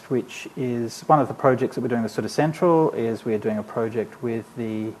text, which is one of the projects that we're doing with Sutta Central, is we're doing a project with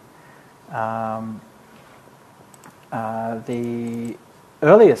the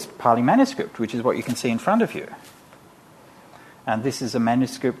earliest Pali manuscript, which is what you can see in front of you. And this is a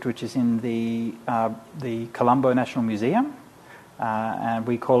manuscript which is in the Colombo National Museum, and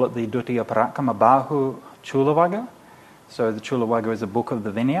we call it the Dutiya Parakama Bahu Chulawagga. So the Chulawagga is a book of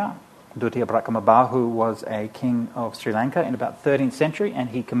the Vinaya. Dutiya Parakama Bahu was a king of Sri Lanka in about 13th century, and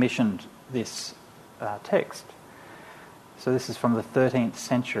he commissioned this text. So this is from the 13th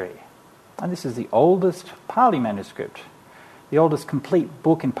century. And this is the oldest Pali manuscript, the oldest complete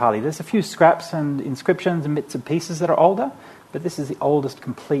book in Pali. There's a few scraps and inscriptions and bits and pieces that are older, but this is the oldest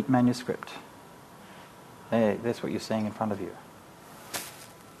complete manuscript. That's what you're seeing in front of you.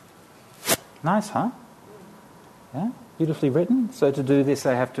 Nice, huh? Yeah, beautifully written. So to do this,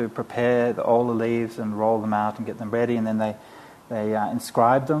 they have to prepare all the leaves and roll them out and get them ready, and then they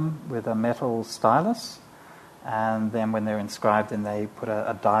inscribe them with a metal stylus, and then when they're inscribed, then they put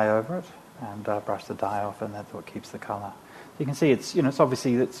a dye over it and brush the dye off, and that's what keeps the colour. So you can see it's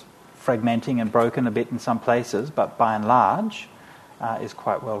obviously it's fragmenting and broken a bit in some places, but by and large is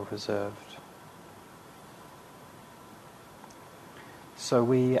quite well preserved. So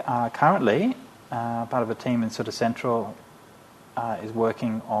we are currently part of a team in Sutta Central, is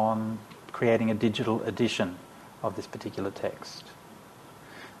working on creating a digital edition of this particular text.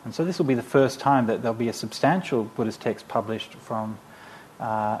 And so this will be the first time that there'll be a substantial Buddhist text published from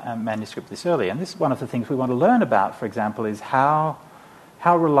a manuscript this early. And this is one of the things we want to learn about, for example, is how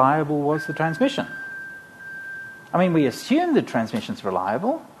reliable was the transmission? I mean, we assume the transmission's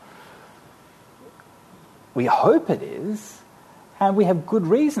reliable. We hope it is. And we have good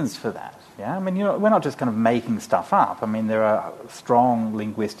reasons for that. Yeah, I mean, we're not just kind of making stuff up. I mean, there are strong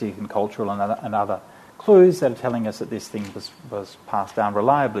linguistic and cultural and other clues that are telling us that this thing was passed down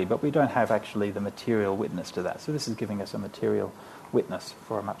reliably, but we don't have actually the material witness to that. So this is giving us a material witness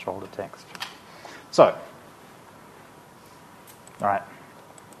for a much older text. So, all right.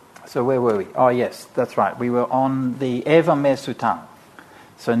 So where were we? Oh, yes, that's right. We were on the Eva Me Sutang.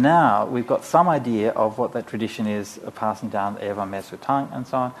 So now we've got some idea of what that tradition is of passing down the Eva Me Sutang and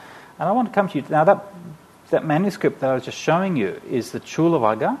so on. And I want to come to you now. That manuscript that I was just showing you is the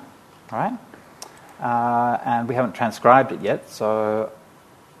Chulavagga, right? And we haven't transcribed it yet, so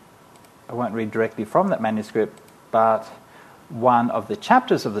I won't read directly from that manuscript. But one of the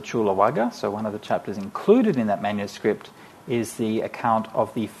chapters of the Chulavagga, so one of the chapters included in that manuscript, is the account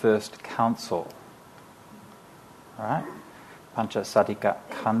of the first council. All right, Panchasatika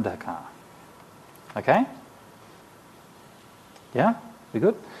Khandaka. Okay. Yeah, we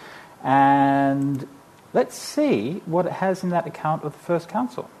good? And let's see what it has in that account of the first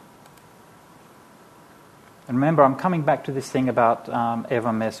council. And remember, I'm coming back to this thing about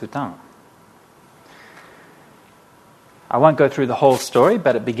Eva Me Sutang. I won't go through the whole story,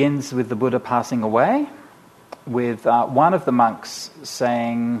 but it begins with the Buddha passing away, with one of the monks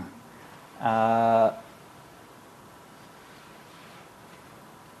saying, some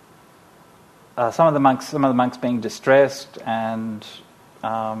of the monks being distressed and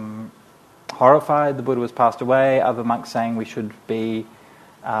horrified the Buddha was passed away. Other monks saying we should be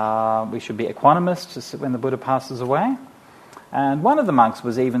equanimous when the Buddha passes away. And one of the monks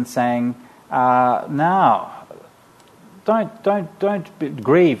was even saying, now, don't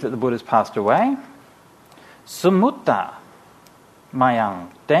grieve that the Buddha's passed away. Sumutta mayang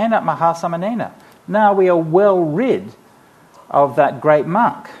dena mahasamanena. Now we are well rid of that great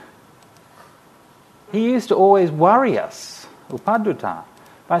monk. He used to always worry us, upaduta,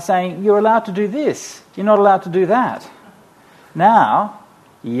 by saying, you're allowed to do this, you're not allowed to do that. Now,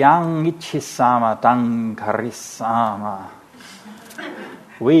 yang ichisama tang karisama.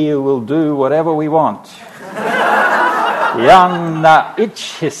 We will do whatever we want. Yang na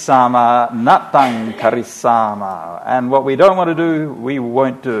ichisama natang karisama. And what we don't want to do, we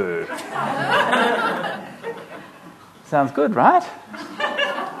won't do. Sounds good, right?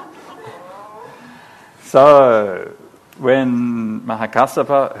 So, when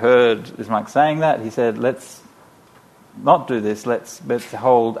Mahakassapa heard this monk saying that, he said, let's not do this, let's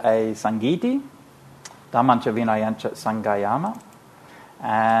hold a Sangiti, Dhammancha Vinayancha Sangayama,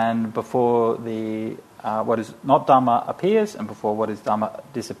 and before what is not Dhamma appears, and before what is Dhamma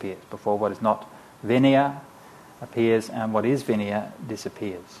disappears, before what is not Vinaya appears, and what is Vinaya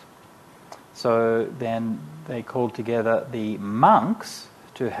disappears. So then they called together the monks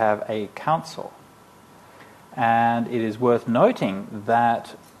to have a council. And it is worth noting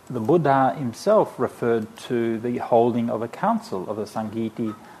that the Buddha himself referred to the holding of a council of the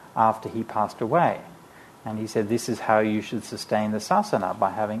Sangiti after he passed away. And he said this is how you should sustain the sasana,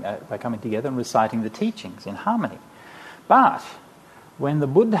 by coming together and reciting the teachings in harmony. But when the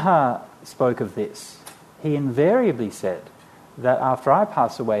Buddha spoke of this, he invariably said that after I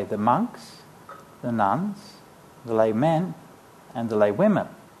pass away, the monks, the nuns, the lay men, and the lay women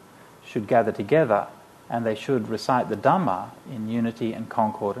should gather together, and they should recite the Dhamma in unity and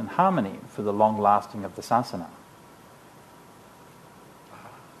concord and harmony for the long lasting of the sasana.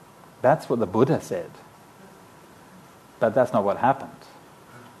 That's what the Buddha said. But that's not what happened.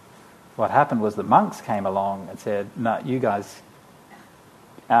 What happened was the monks came along and said, no, you guys,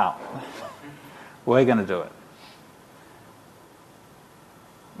 out. We're going to do it.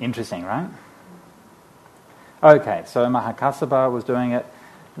 Interesting, right? Okay, so Mahakassapa was doing it.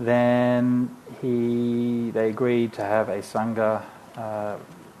 Then they agreed to have a Sangha,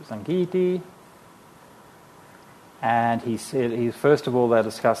 Sangiti, and he said, first of all they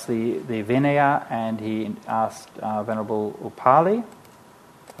discussed the Vinaya, and he asked Venerable Upali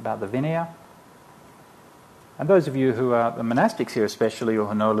about the Vinaya. And those of you who are the monastics here especially, or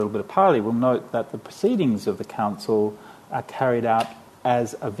who know a little bit of Pali, will note that the proceedings of the council are carried out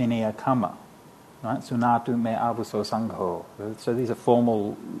as a Vinaya Kamma. Right? Sunatu me avuso sangho. So these are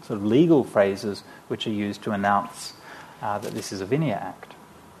formal sort of legal phrases which are used to announce that this is a Vinaya act.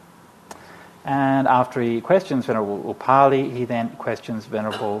 And after he questions Venerable Upali, he then questions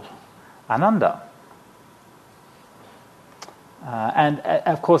Venerable Ananda. And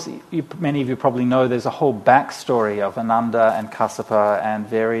of course, many of you probably know there's a whole backstory of Ananda and Kassapa and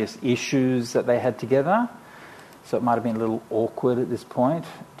various issues that they had together. So it might have been a little awkward at this point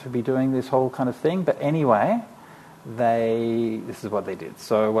to be doing this whole kind of thing. But anyway, this is what they did.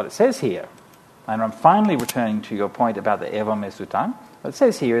 So what it says here, and I'm finally returning to your point about the Evame Sutang. What it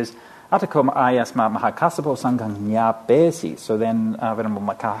says here is, Atako ayasma Mahakassapa sanghang nyapesi. So then Venerable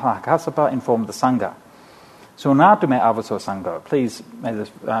Mahakassapa informed the Sangha. Sunatu me avaso sangho. Please, may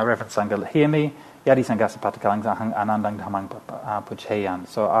this reference Sangha hear me. Yadi sanghasa patakalang sahang anandang dhamang pucheyan.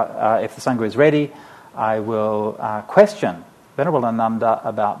 So if the Sangha is ready, I will question Venerable Ananda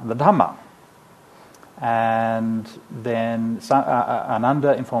about the Dhamma. And then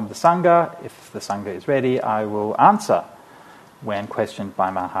Ananda informed the Sangha. If the Sangha is ready, I will answer when questioned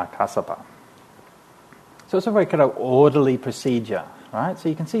by Mahakassapa. So it's a very kind of orderly procedure, right? So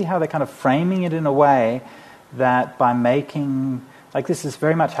you can see how they're kind of framing it in a way that by making, like this is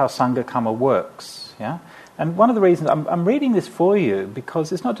very much how Sangha Karma works, yeah? And one of the reasons, I'm reading this for you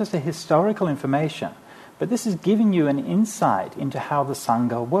because it's not just a historical information, but this is giving you an insight into how the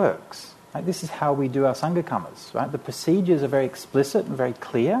Sangha works. Right? This is how we do our Sangha Karmas, right? The procedures are very explicit and very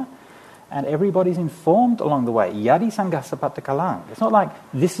clear, and everybody's informed along the way. Yadi Sanghasa Patakalang. It's not like,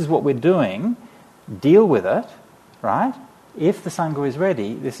 this is what we're doing, deal with it, right? If the Sangha is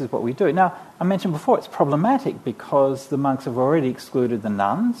ready, this is what we do. Now, I mentioned before, it's problematic because the monks have already excluded the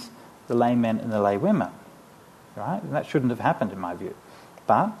nuns, the laymen and the laywomen, right? And that shouldn't have happened in my view.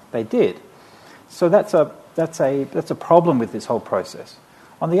 But they did. So that's a problem with this whole process.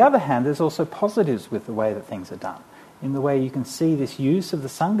 On the other hand, there's also positives with the way that things are done. In the way you can see this use of the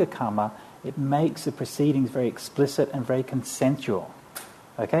Sangha Karma, it makes the proceedings very explicit and very consensual.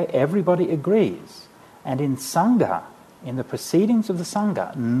 Okay? Everybody agrees. And in Sangha, in the proceedings of the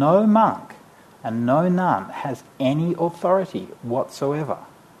Sangha, no monk and no nun has any authority whatsoever.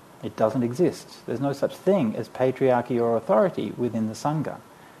 It doesn't exist. There's no such thing as patriarchy or authority within the Sangha,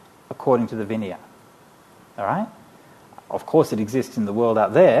 according to the Vinaya. All right? Of course it exists in the world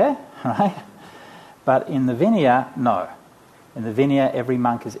out there, right? But in the Vinaya, no. In the Vinaya, every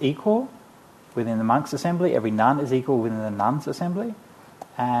monk is equal within the monks' assembly, every nun is equal within the nuns' assembly,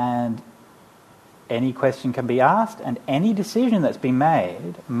 and any question can be asked, and any decision that's been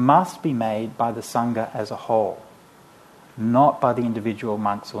made must be made by the Sangha as a whole, not by the individual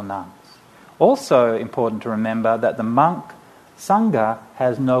monks or nuns. Also important to remember that the monk Sangha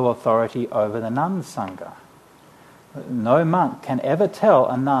has no authority over the nun Sangha. No monk can ever tell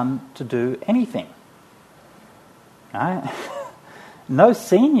a nun to do anything. Right? No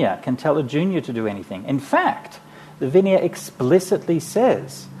senior can tell a junior to do anything. In fact, the Vinaya explicitly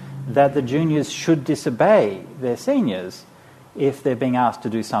says that the juniors should disobey their seniors if they're being asked to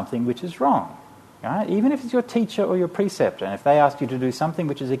do something which is wrong. Right? Even if it's your teacher or your preceptor, and if they ask you to do something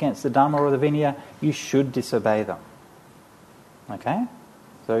which is against the Dhamma or the Vinaya, you should disobey them. Okay?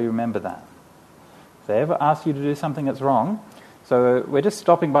 So you remember that. If they ever ask you to do something that's wrong, so we're just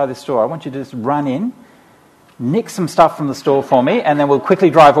stopping by the store. I want you to just run in, nick some stuff from the store for me, and then we'll quickly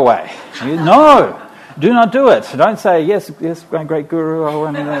drive away. No! Do not do it. Don't say, yes, my great guru, I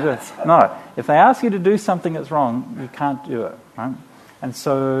want to do it. No. If they ask you to do something that's wrong, you can't do it. Right? And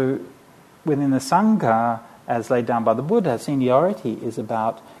so within the Sangha, as laid down by the Buddha, seniority is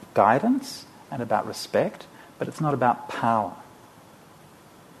about guidance and about respect, but it's not about power.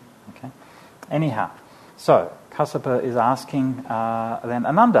 Okay? Anyhow, so Kassapa is asking then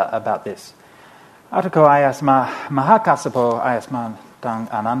Ananda about this. Atako ayasma Mahakasapo ayasma tang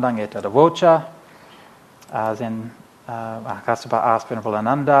anandang etadavocha. Then Mahakassapa asked Venerable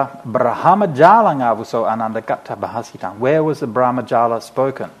Ananda, Brahmajala ngavuso ananda katta bahasitang. Where was the Brahmajala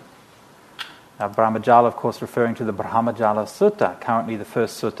spoken? Now, Brahmajala, of course, referring to the Brahmajala Sutta, currently the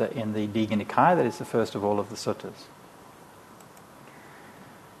first sutta in the Digha Nikaya, that is the first of all of the suttas.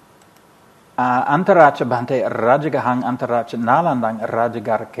 Antaracha Bhante Rajagahang Antaracha Nalandang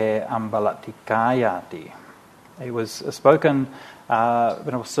Rajagarke Ambalatikayati. It was spoken,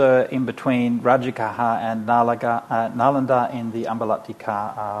 Venerable Sir, in between Rajagaha and Nalanda in the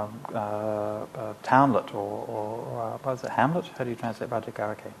Ambalatika townlet, or what is it, hamlet? How do you translate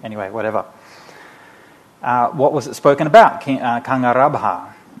Rajagarke? Anyway, whatever. What was it spoken about?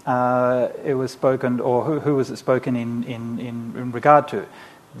 Kangarabha. It was spoken, or who was it spoken in regard to?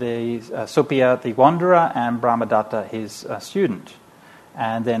 The Suppiya, the wanderer, and Brahmadatta, his student.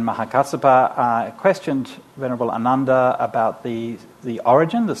 And then Mahakassapa questioned Venerable Ananda about the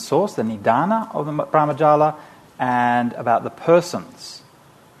origin, the source, the nidana of the Brahmajala, and about the persons.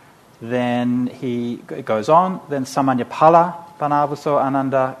 then it goes on, then Samanyapala Panavaso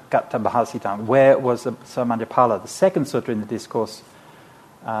Ananda Gatta Bahasitam. Where was the Samanyapala, the second sutta in the discourse,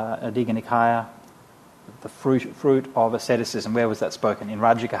 Digha Nikaya, the fruit of asceticism? Where was that spoken? In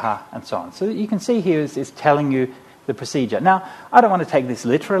Rajagaha and so on. So you can see here is telling you the procedure. Now, I don't want to take this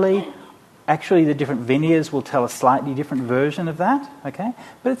literally. Actually, the different Vinyas will tell a slightly different version of that, okay?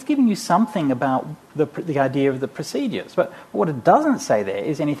 But it's giving you something about the idea of the procedures. But what it doesn't say there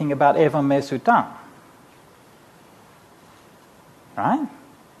is anything about evam me suttam. Right?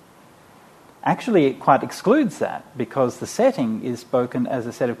 Actually, it quite excludes that, because the setting is spoken as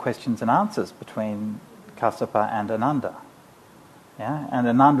a set of questions and answers between Kassapa and Ananda. Yeah? And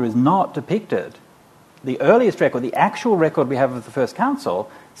Ananda is not depicted. The earliest record, the actual record we have of the first council,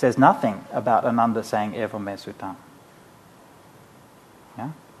 says nothing about Ananda saying evam me suttam.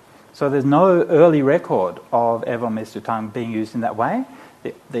 Yeah? So there's no early record of evam me suttam being used in that way.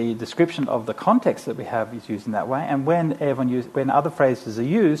 The description of the context that we have is used in that way, and when other phrases are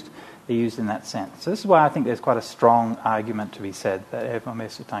used, they're used in that sense. So this is why I think there's quite a strong argument to be said that evam me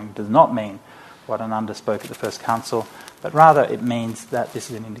suttam does not mean what Ananda spoke at the first council, but rather it means that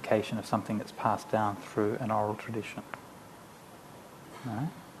this is an indication of something that's passed down through an oral tradition. Right?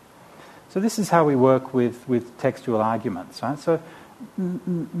 So this is how we work with textual arguments. Right? So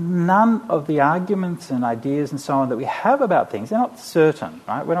none of the arguments and ideas and so on that we have about things, they're not certain.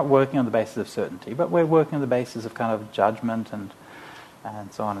 Right? We're not working on the basis of certainty, but we're working on the basis of kind of judgment and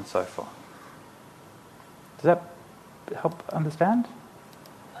so on and so forth. Does that help understand?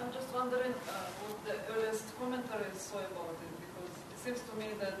 I'm just wondering what the earliest commentaries say about it, because it seems to me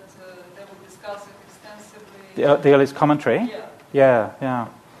that they will discuss it extensively. The earliest commentary? Yeah.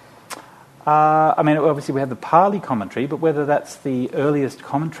 I mean, obviously we have the Pali commentary, but whether that's the earliest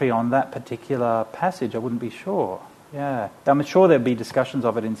commentary on that particular passage, I wouldn't be sure. Yeah. I'm sure there'd be discussions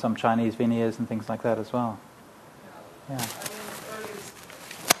of it in some Chinese Vinyas and things like that as well. Yeah. I mean, earliest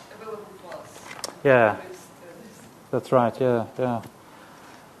available to us. Yeah. Earliest. That's right, yeah.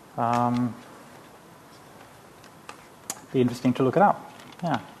 Be interesting to look it up.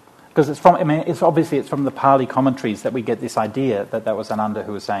 Yeah. Because it's from the Pali commentaries that we get this idea that was Ananda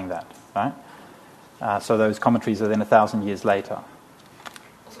who was saying that, right? So those commentaries are then 1,000 years later.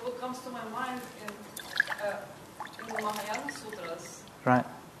 Also, what comes to my mind in the Mahayana Sutras, Right.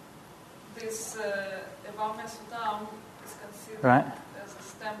 this evam me suttam is considered Right. as a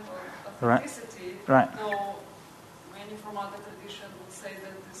stamp of authenticity, Right. though many from other traditions would say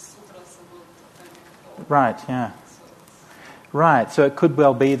that these sutras are not authentic at all. Right, yeah. So Right, so it could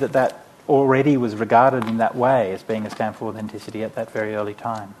well be that already was regarded in that way as being a stamp for authenticity at that very early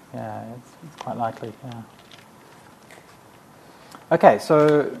time. Yeah, it's quite likely, yeah. Okay,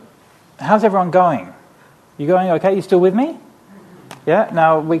 so how's everyone going? You going okay? You still with me? Yeah?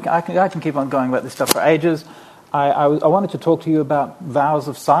 Now, I can keep on going about this stuff for ages. I wanted to talk to you about vows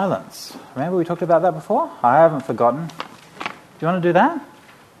of silence. Remember we talked about that before? I haven't forgotten. Do you want to do that?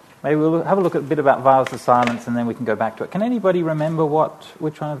 Maybe we'll have a look at a bit about vows of silence and then we can go back to it. Can anybody remember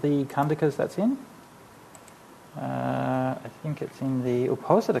which one of the kandakas that's in? I think it's in the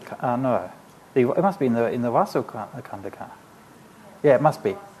Uposatha. No. It must be in the Vasu Kandaka. Yeah, it must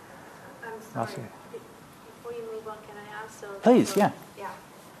be. I'm sorry. Before you move on, can I ask? Please, yeah. Yeah.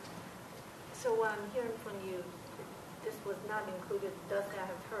 So what I'm hearing from you, this was not included, thus I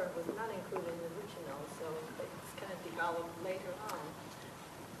have heard, was not included in the original, so it's kind of developed later on.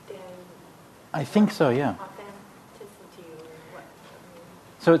 Then I think so, yeah. authenticity or what?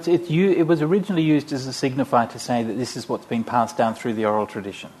 So it was originally used as a signifier to say that this is what's been passed down through the oral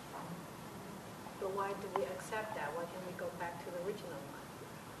tradition. But why do we accept that? Why can't we go back to the original one?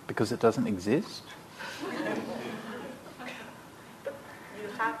 Because it doesn't exist. You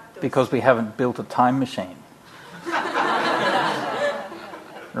have to. Because we haven't built a time machine.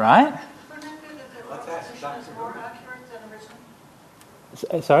 Right? Wouldn't it be that the oral tradition is more accurate than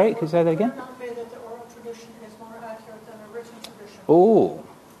original? Sorry, could you say that again? Would it not be that the oral tradition is more accurate than the written tradition? Oh,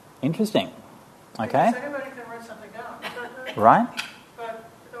 interesting. Okay. Because anybody can write something down. Right. But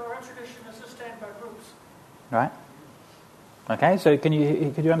the oral tradition is sustained by groups. Right. Okay, so could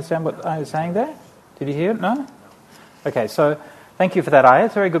you understand what I was saying there? Did you hear it? No? Okay, so thank you for that, Aya.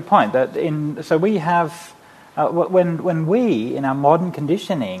 It's a very good point. So we have, when we, in our modern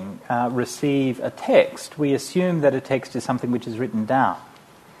conditioning, receive a text, we assume that a text is something which is written down.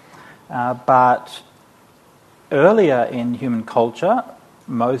 But earlier in human culture,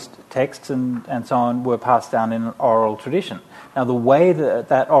 most texts and so on were passed down in an oral tradition. Now, the way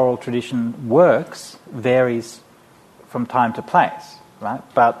that oral tradition works varies from time to place, right?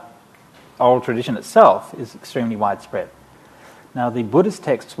 But oral tradition itself is extremely widespread. Now, the Buddhist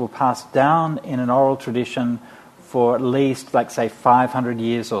texts were passed down in an oral tradition for at least, like, say, 500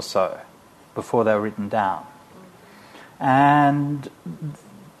 years or so before they were written down. And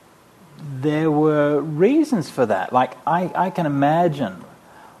there were reasons for that. Like, I can imagine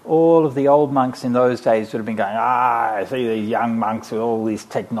all of the old monks in those days would have been going, I see these young monks with all this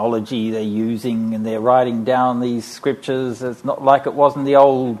technology they're using and they're writing down these scriptures. It's not like it was in the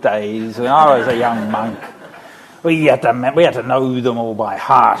old days when I was a young monk. We had to know them all by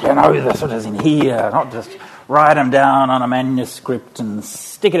heart. The Suttas in here, not just write them down on a manuscript and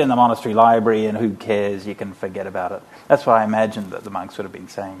stick it in the monastery library and who cares, you can forget about it. That's what I imagined that the monks would have been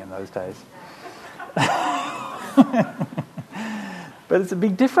saying in those days. But it's a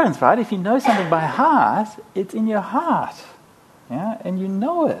big difference, right? If you know something by heart, it's in your heart, yeah, and you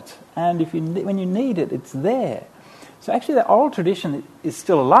know it. And when you need it, it's there. So actually, the oral tradition is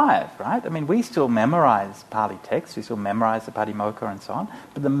still alive, right? I mean, we still memorize Pali texts, we still memorize the Patimokkha and so on,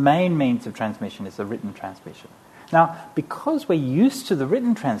 but the main means of transmission is the written transmission. Now, because we're used to the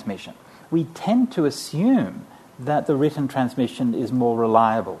written transmission, we tend to assume that the written transmission is more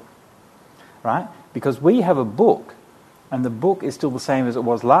reliable, right? Because we have a book, and the book is still the same as it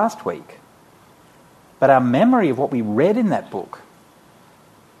was last week. But our memory of what we read in that book,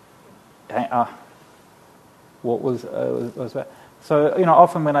 what was that? So,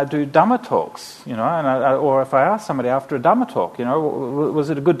 often when I do Dhamma talks, or if I ask somebody after a Dhamma talk, was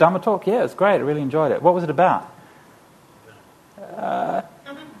it a good Dhamma talk? Yeah, it's great, I really enjoyed it. What was it about? Yeah,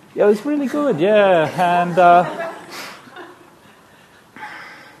 it was really good, yeah, and...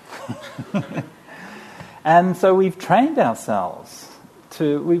 And so we've trained ourselves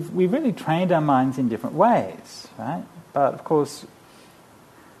we've really trained our minds in different ways, right? But of course,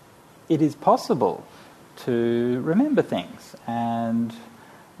 it is possible to remember things, and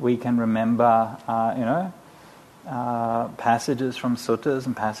we can remember, passages from suttas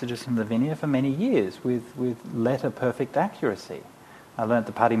and passages from the Vinaya for many years with letter perfect accuracy. I learnt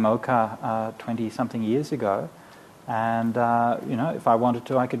the Patimokkha 20-something years ago, and if I wanted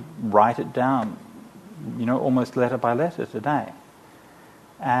to, I could write it down, almost letter by letter today.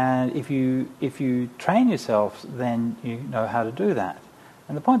 And if you train yourself, then you know how to do that.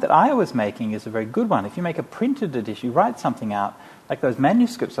 And the point that I was making is a very good one. If you make a printed edition, you write something out, like those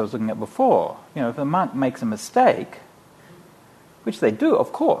manuscripts I was looking at before. If a monk makes a mistake, which they do,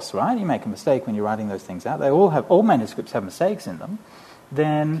 of course, right? You make a mistake when you're writing those things out. All manuscripts have mistakes in them.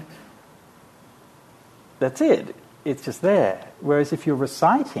 Then that's it. It's just there. Whereas if you're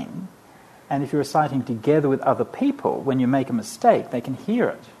reciting, and if you're reciting together with other people, when you make a mistake, they can hear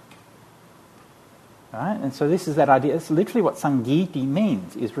it. Right? And so this is that idea. It's literally what Sangiti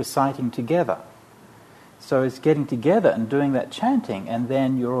means, is reciting together. So it's getting together and doing that chanting, and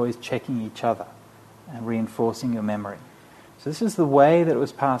then you're always checking each other and reinforcing your memory. So this is the way that it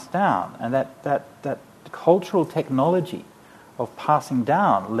was passed down. And that cultural technology of passing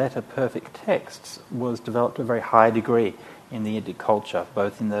down letter-perfect texts was developed to a very high degree in the Indic culture,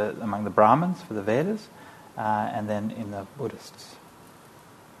 both among the Brahmins for the Vedas, and then in the Buddhists.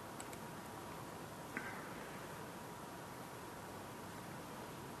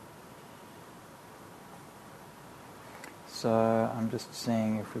 So I'm just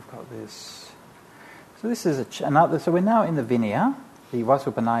seeing if we've got this. So this is another. So we're now in the Vinaya, the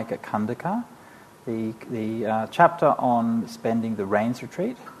Vasupanayika Khandaka, the chapter on spending the rains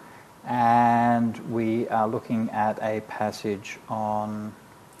retreat. And we are looking at a passage on,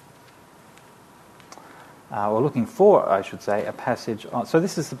 looking for, I should say, a passage on. So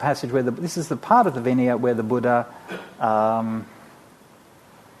this is the passage where this is the part of the Vinaya where the Buddha,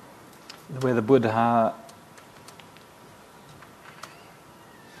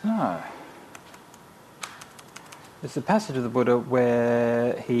 it's the passage of the Buddha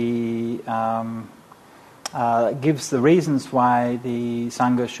where he gives the reasons why the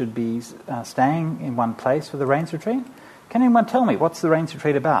Sangha should be staying in one place for the rains retreat. Can anyone tell me, what's the rains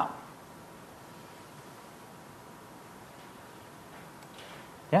retreat about?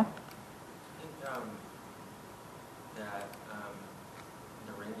 Yeah? I think that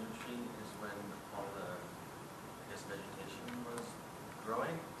the rains retreat is when all the, vegetation was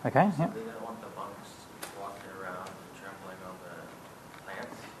growing. Okay, so yeah. They didn't want the monks walking around and trampling on the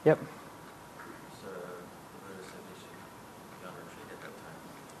plants. Yep. So the Buddha said they should be on retreat at that time.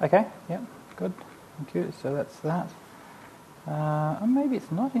 Okay, yep, good. Thank you. So that's that. Or maybe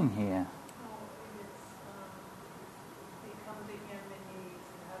it's not in here.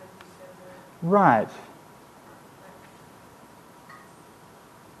 Right.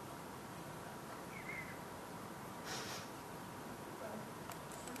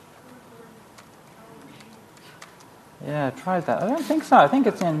 Yeah, try that. I don't think so. I think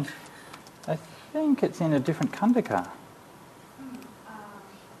it's in a different khandaka.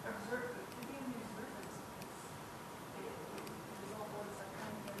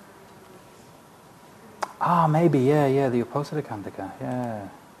 Ah, maybe, yeah, the Uposatha Khandaka, yeah.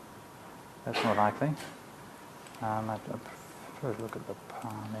 That's more likely. I prefer to look at the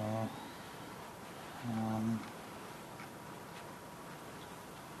Pali.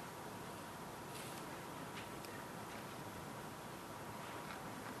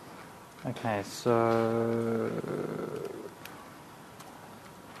 Okay, so...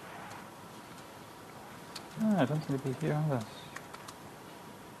 No, I don't seem to be here on this.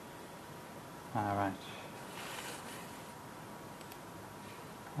 Ah, right.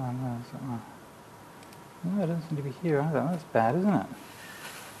 No, it doesn't seem to be here either. That's bad, isn't it?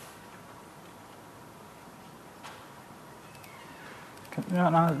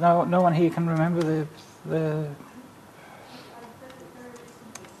 No one here can remember the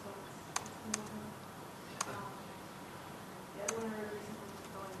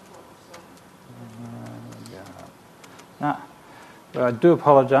Well, I do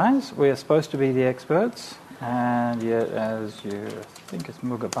apologise. We are supposed to be the experts, and yet, as you think it's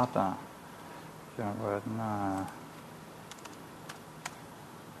Mugabata, word no.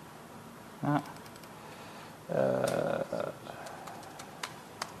 No.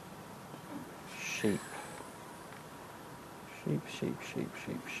 Sheep.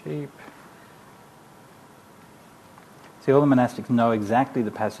 See, all the monastics know exactly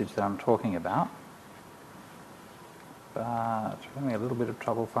the passage that I'm talking about, but I'm having a little bit of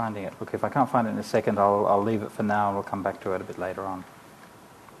trouble finding it. Look, if I can't find it in a second, I'll leave it for now and we'll come back to it a bit later on.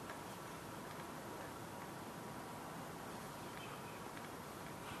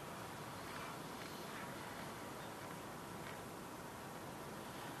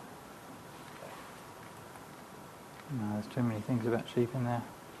 No, there's too many things about sheep in there.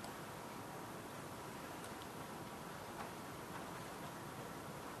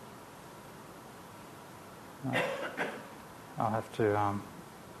 No. I'll have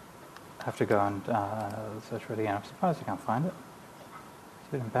to go and search for it again. I'm surprised I can't find it. It's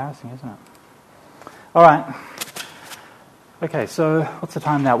a bit embarrassing, isn't it? All right. Okay, so what's the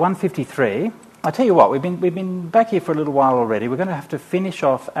time now? 1:53. I tell you what, we've been back here for a little while already. We're going to have to finish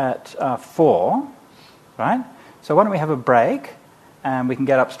off at 4, right? So why don't we have a break, and we can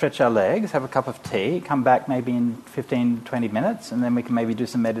get up, stretch our legs, have a cup of tea, come back maybe in 15, 20 minutes, and then we can maybe do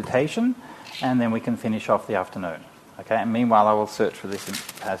some meditation, and then we can finish off the afternoon. Okay, and meanwhile I will search for this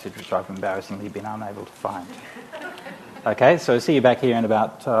passage which I've embarrassingly been unable to find. Okay, so see you back here in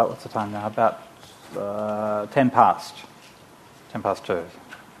about, what's the time now? About 10 past 2.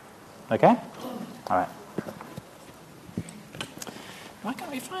 Okay? All right. Why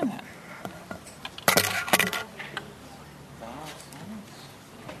can't we find that?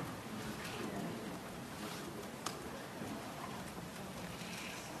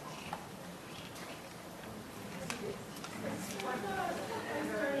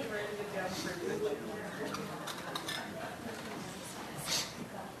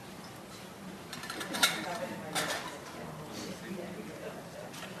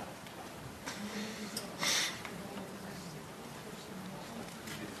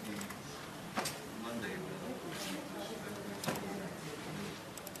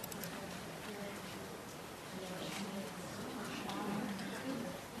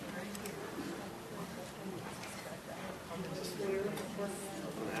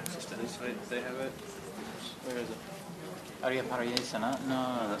 They have it. Where is it? Arya Parayasana?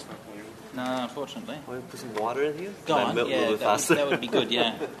 No, that's not clear. No, unfortunately. Want to put some water in here? Go on, yeah, that would be good,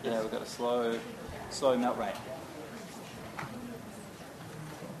 yeah. Yeah, we've got a slow melt rate.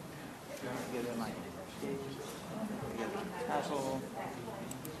 Castle.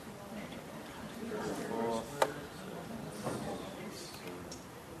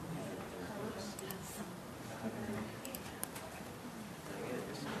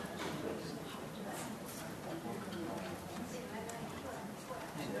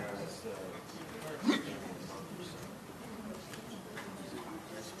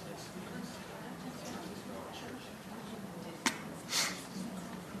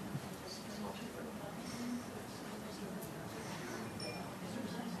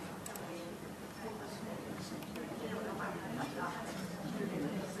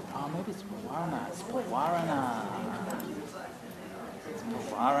 Maybe it's Pavarana. It's Pavarana. It's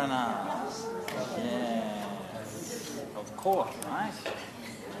Pavarana. Yes. Of course, right?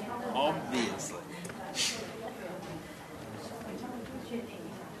 Obviously.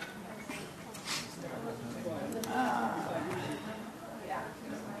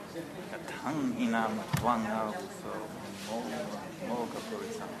 Katang inam twanga so. for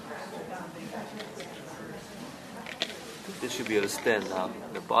example. This should be able to stand out.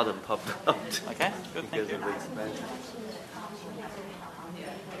 The bottom popped out. Okay, good, thank Because you. of the expansion.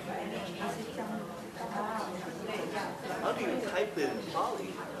 How do you type in Pali?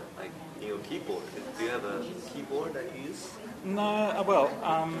 Like in your keyboard? Do you have a keyboard that you use? No, well,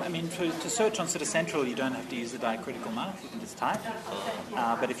 I mean, to search on Sutta Central, you don't have to use the diacritical marks. You can just type.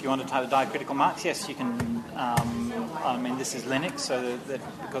 But if you want to type the diacritical marks, yes, you can. I mean, this is Linux, so that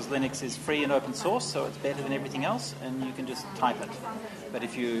because Linux is free and open source, so it's better than everything else, and you can just type it. But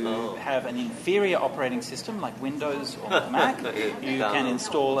if you have an inferior operating system like Windows or Mac, you can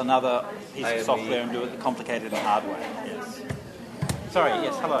install another piece of software and do it the complicated and hard way. Yes. Sorry.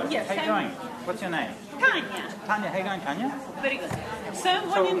 Yes. Hello. Yes, how you doing? What's your name? Tanya. Tanya. How you going, Tanya? Very good. So I'm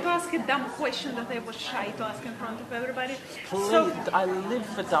wanting to ask a dumb question that I was shy to ask in front of everybody. Please, So, I live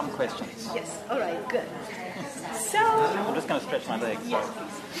for dumb questions. yes, all right, good. So, I'm just going to stretch my legs. yes,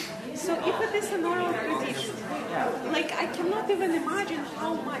 so if it is an oral tradition, like I cannot even imagine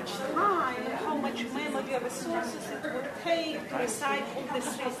how much time and how much memory or resources it would take to recite all these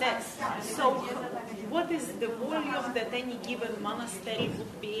three texts. So what is the volume that any given monastery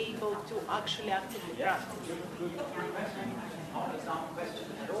would be able to actually actively practice? Not a dumb question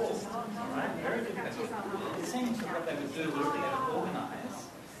at all. Right? Very good question. It seems that what they would do would be organise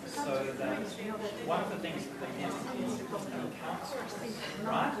so that one of the things that they did is councils,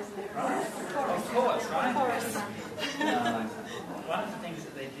 right? Of course, right? One of the things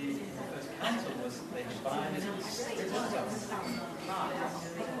that they did in the first council was they divided systems parts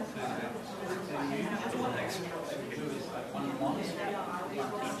to units. What they would do is like one monastery,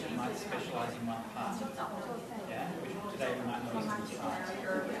 one teacher might specialise in one part. Yeah, which today we might know as the science.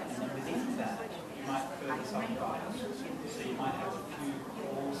 And then within that, you might further subdivide. So you might have a few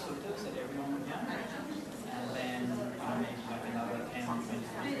core suttas that everyone would know. And then maybe like another 10,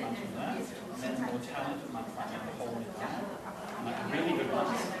 20 months from that. And then the more talented might find out the whole new thing. Like the really good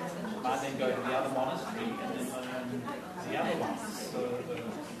ones might then go to the other monastery and then learn the other ones. So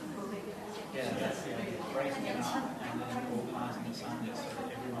that's the idea. Breaking it up and then organising the Sunday so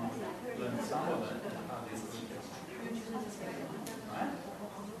that everyone would learn some of it as part of the group. Right?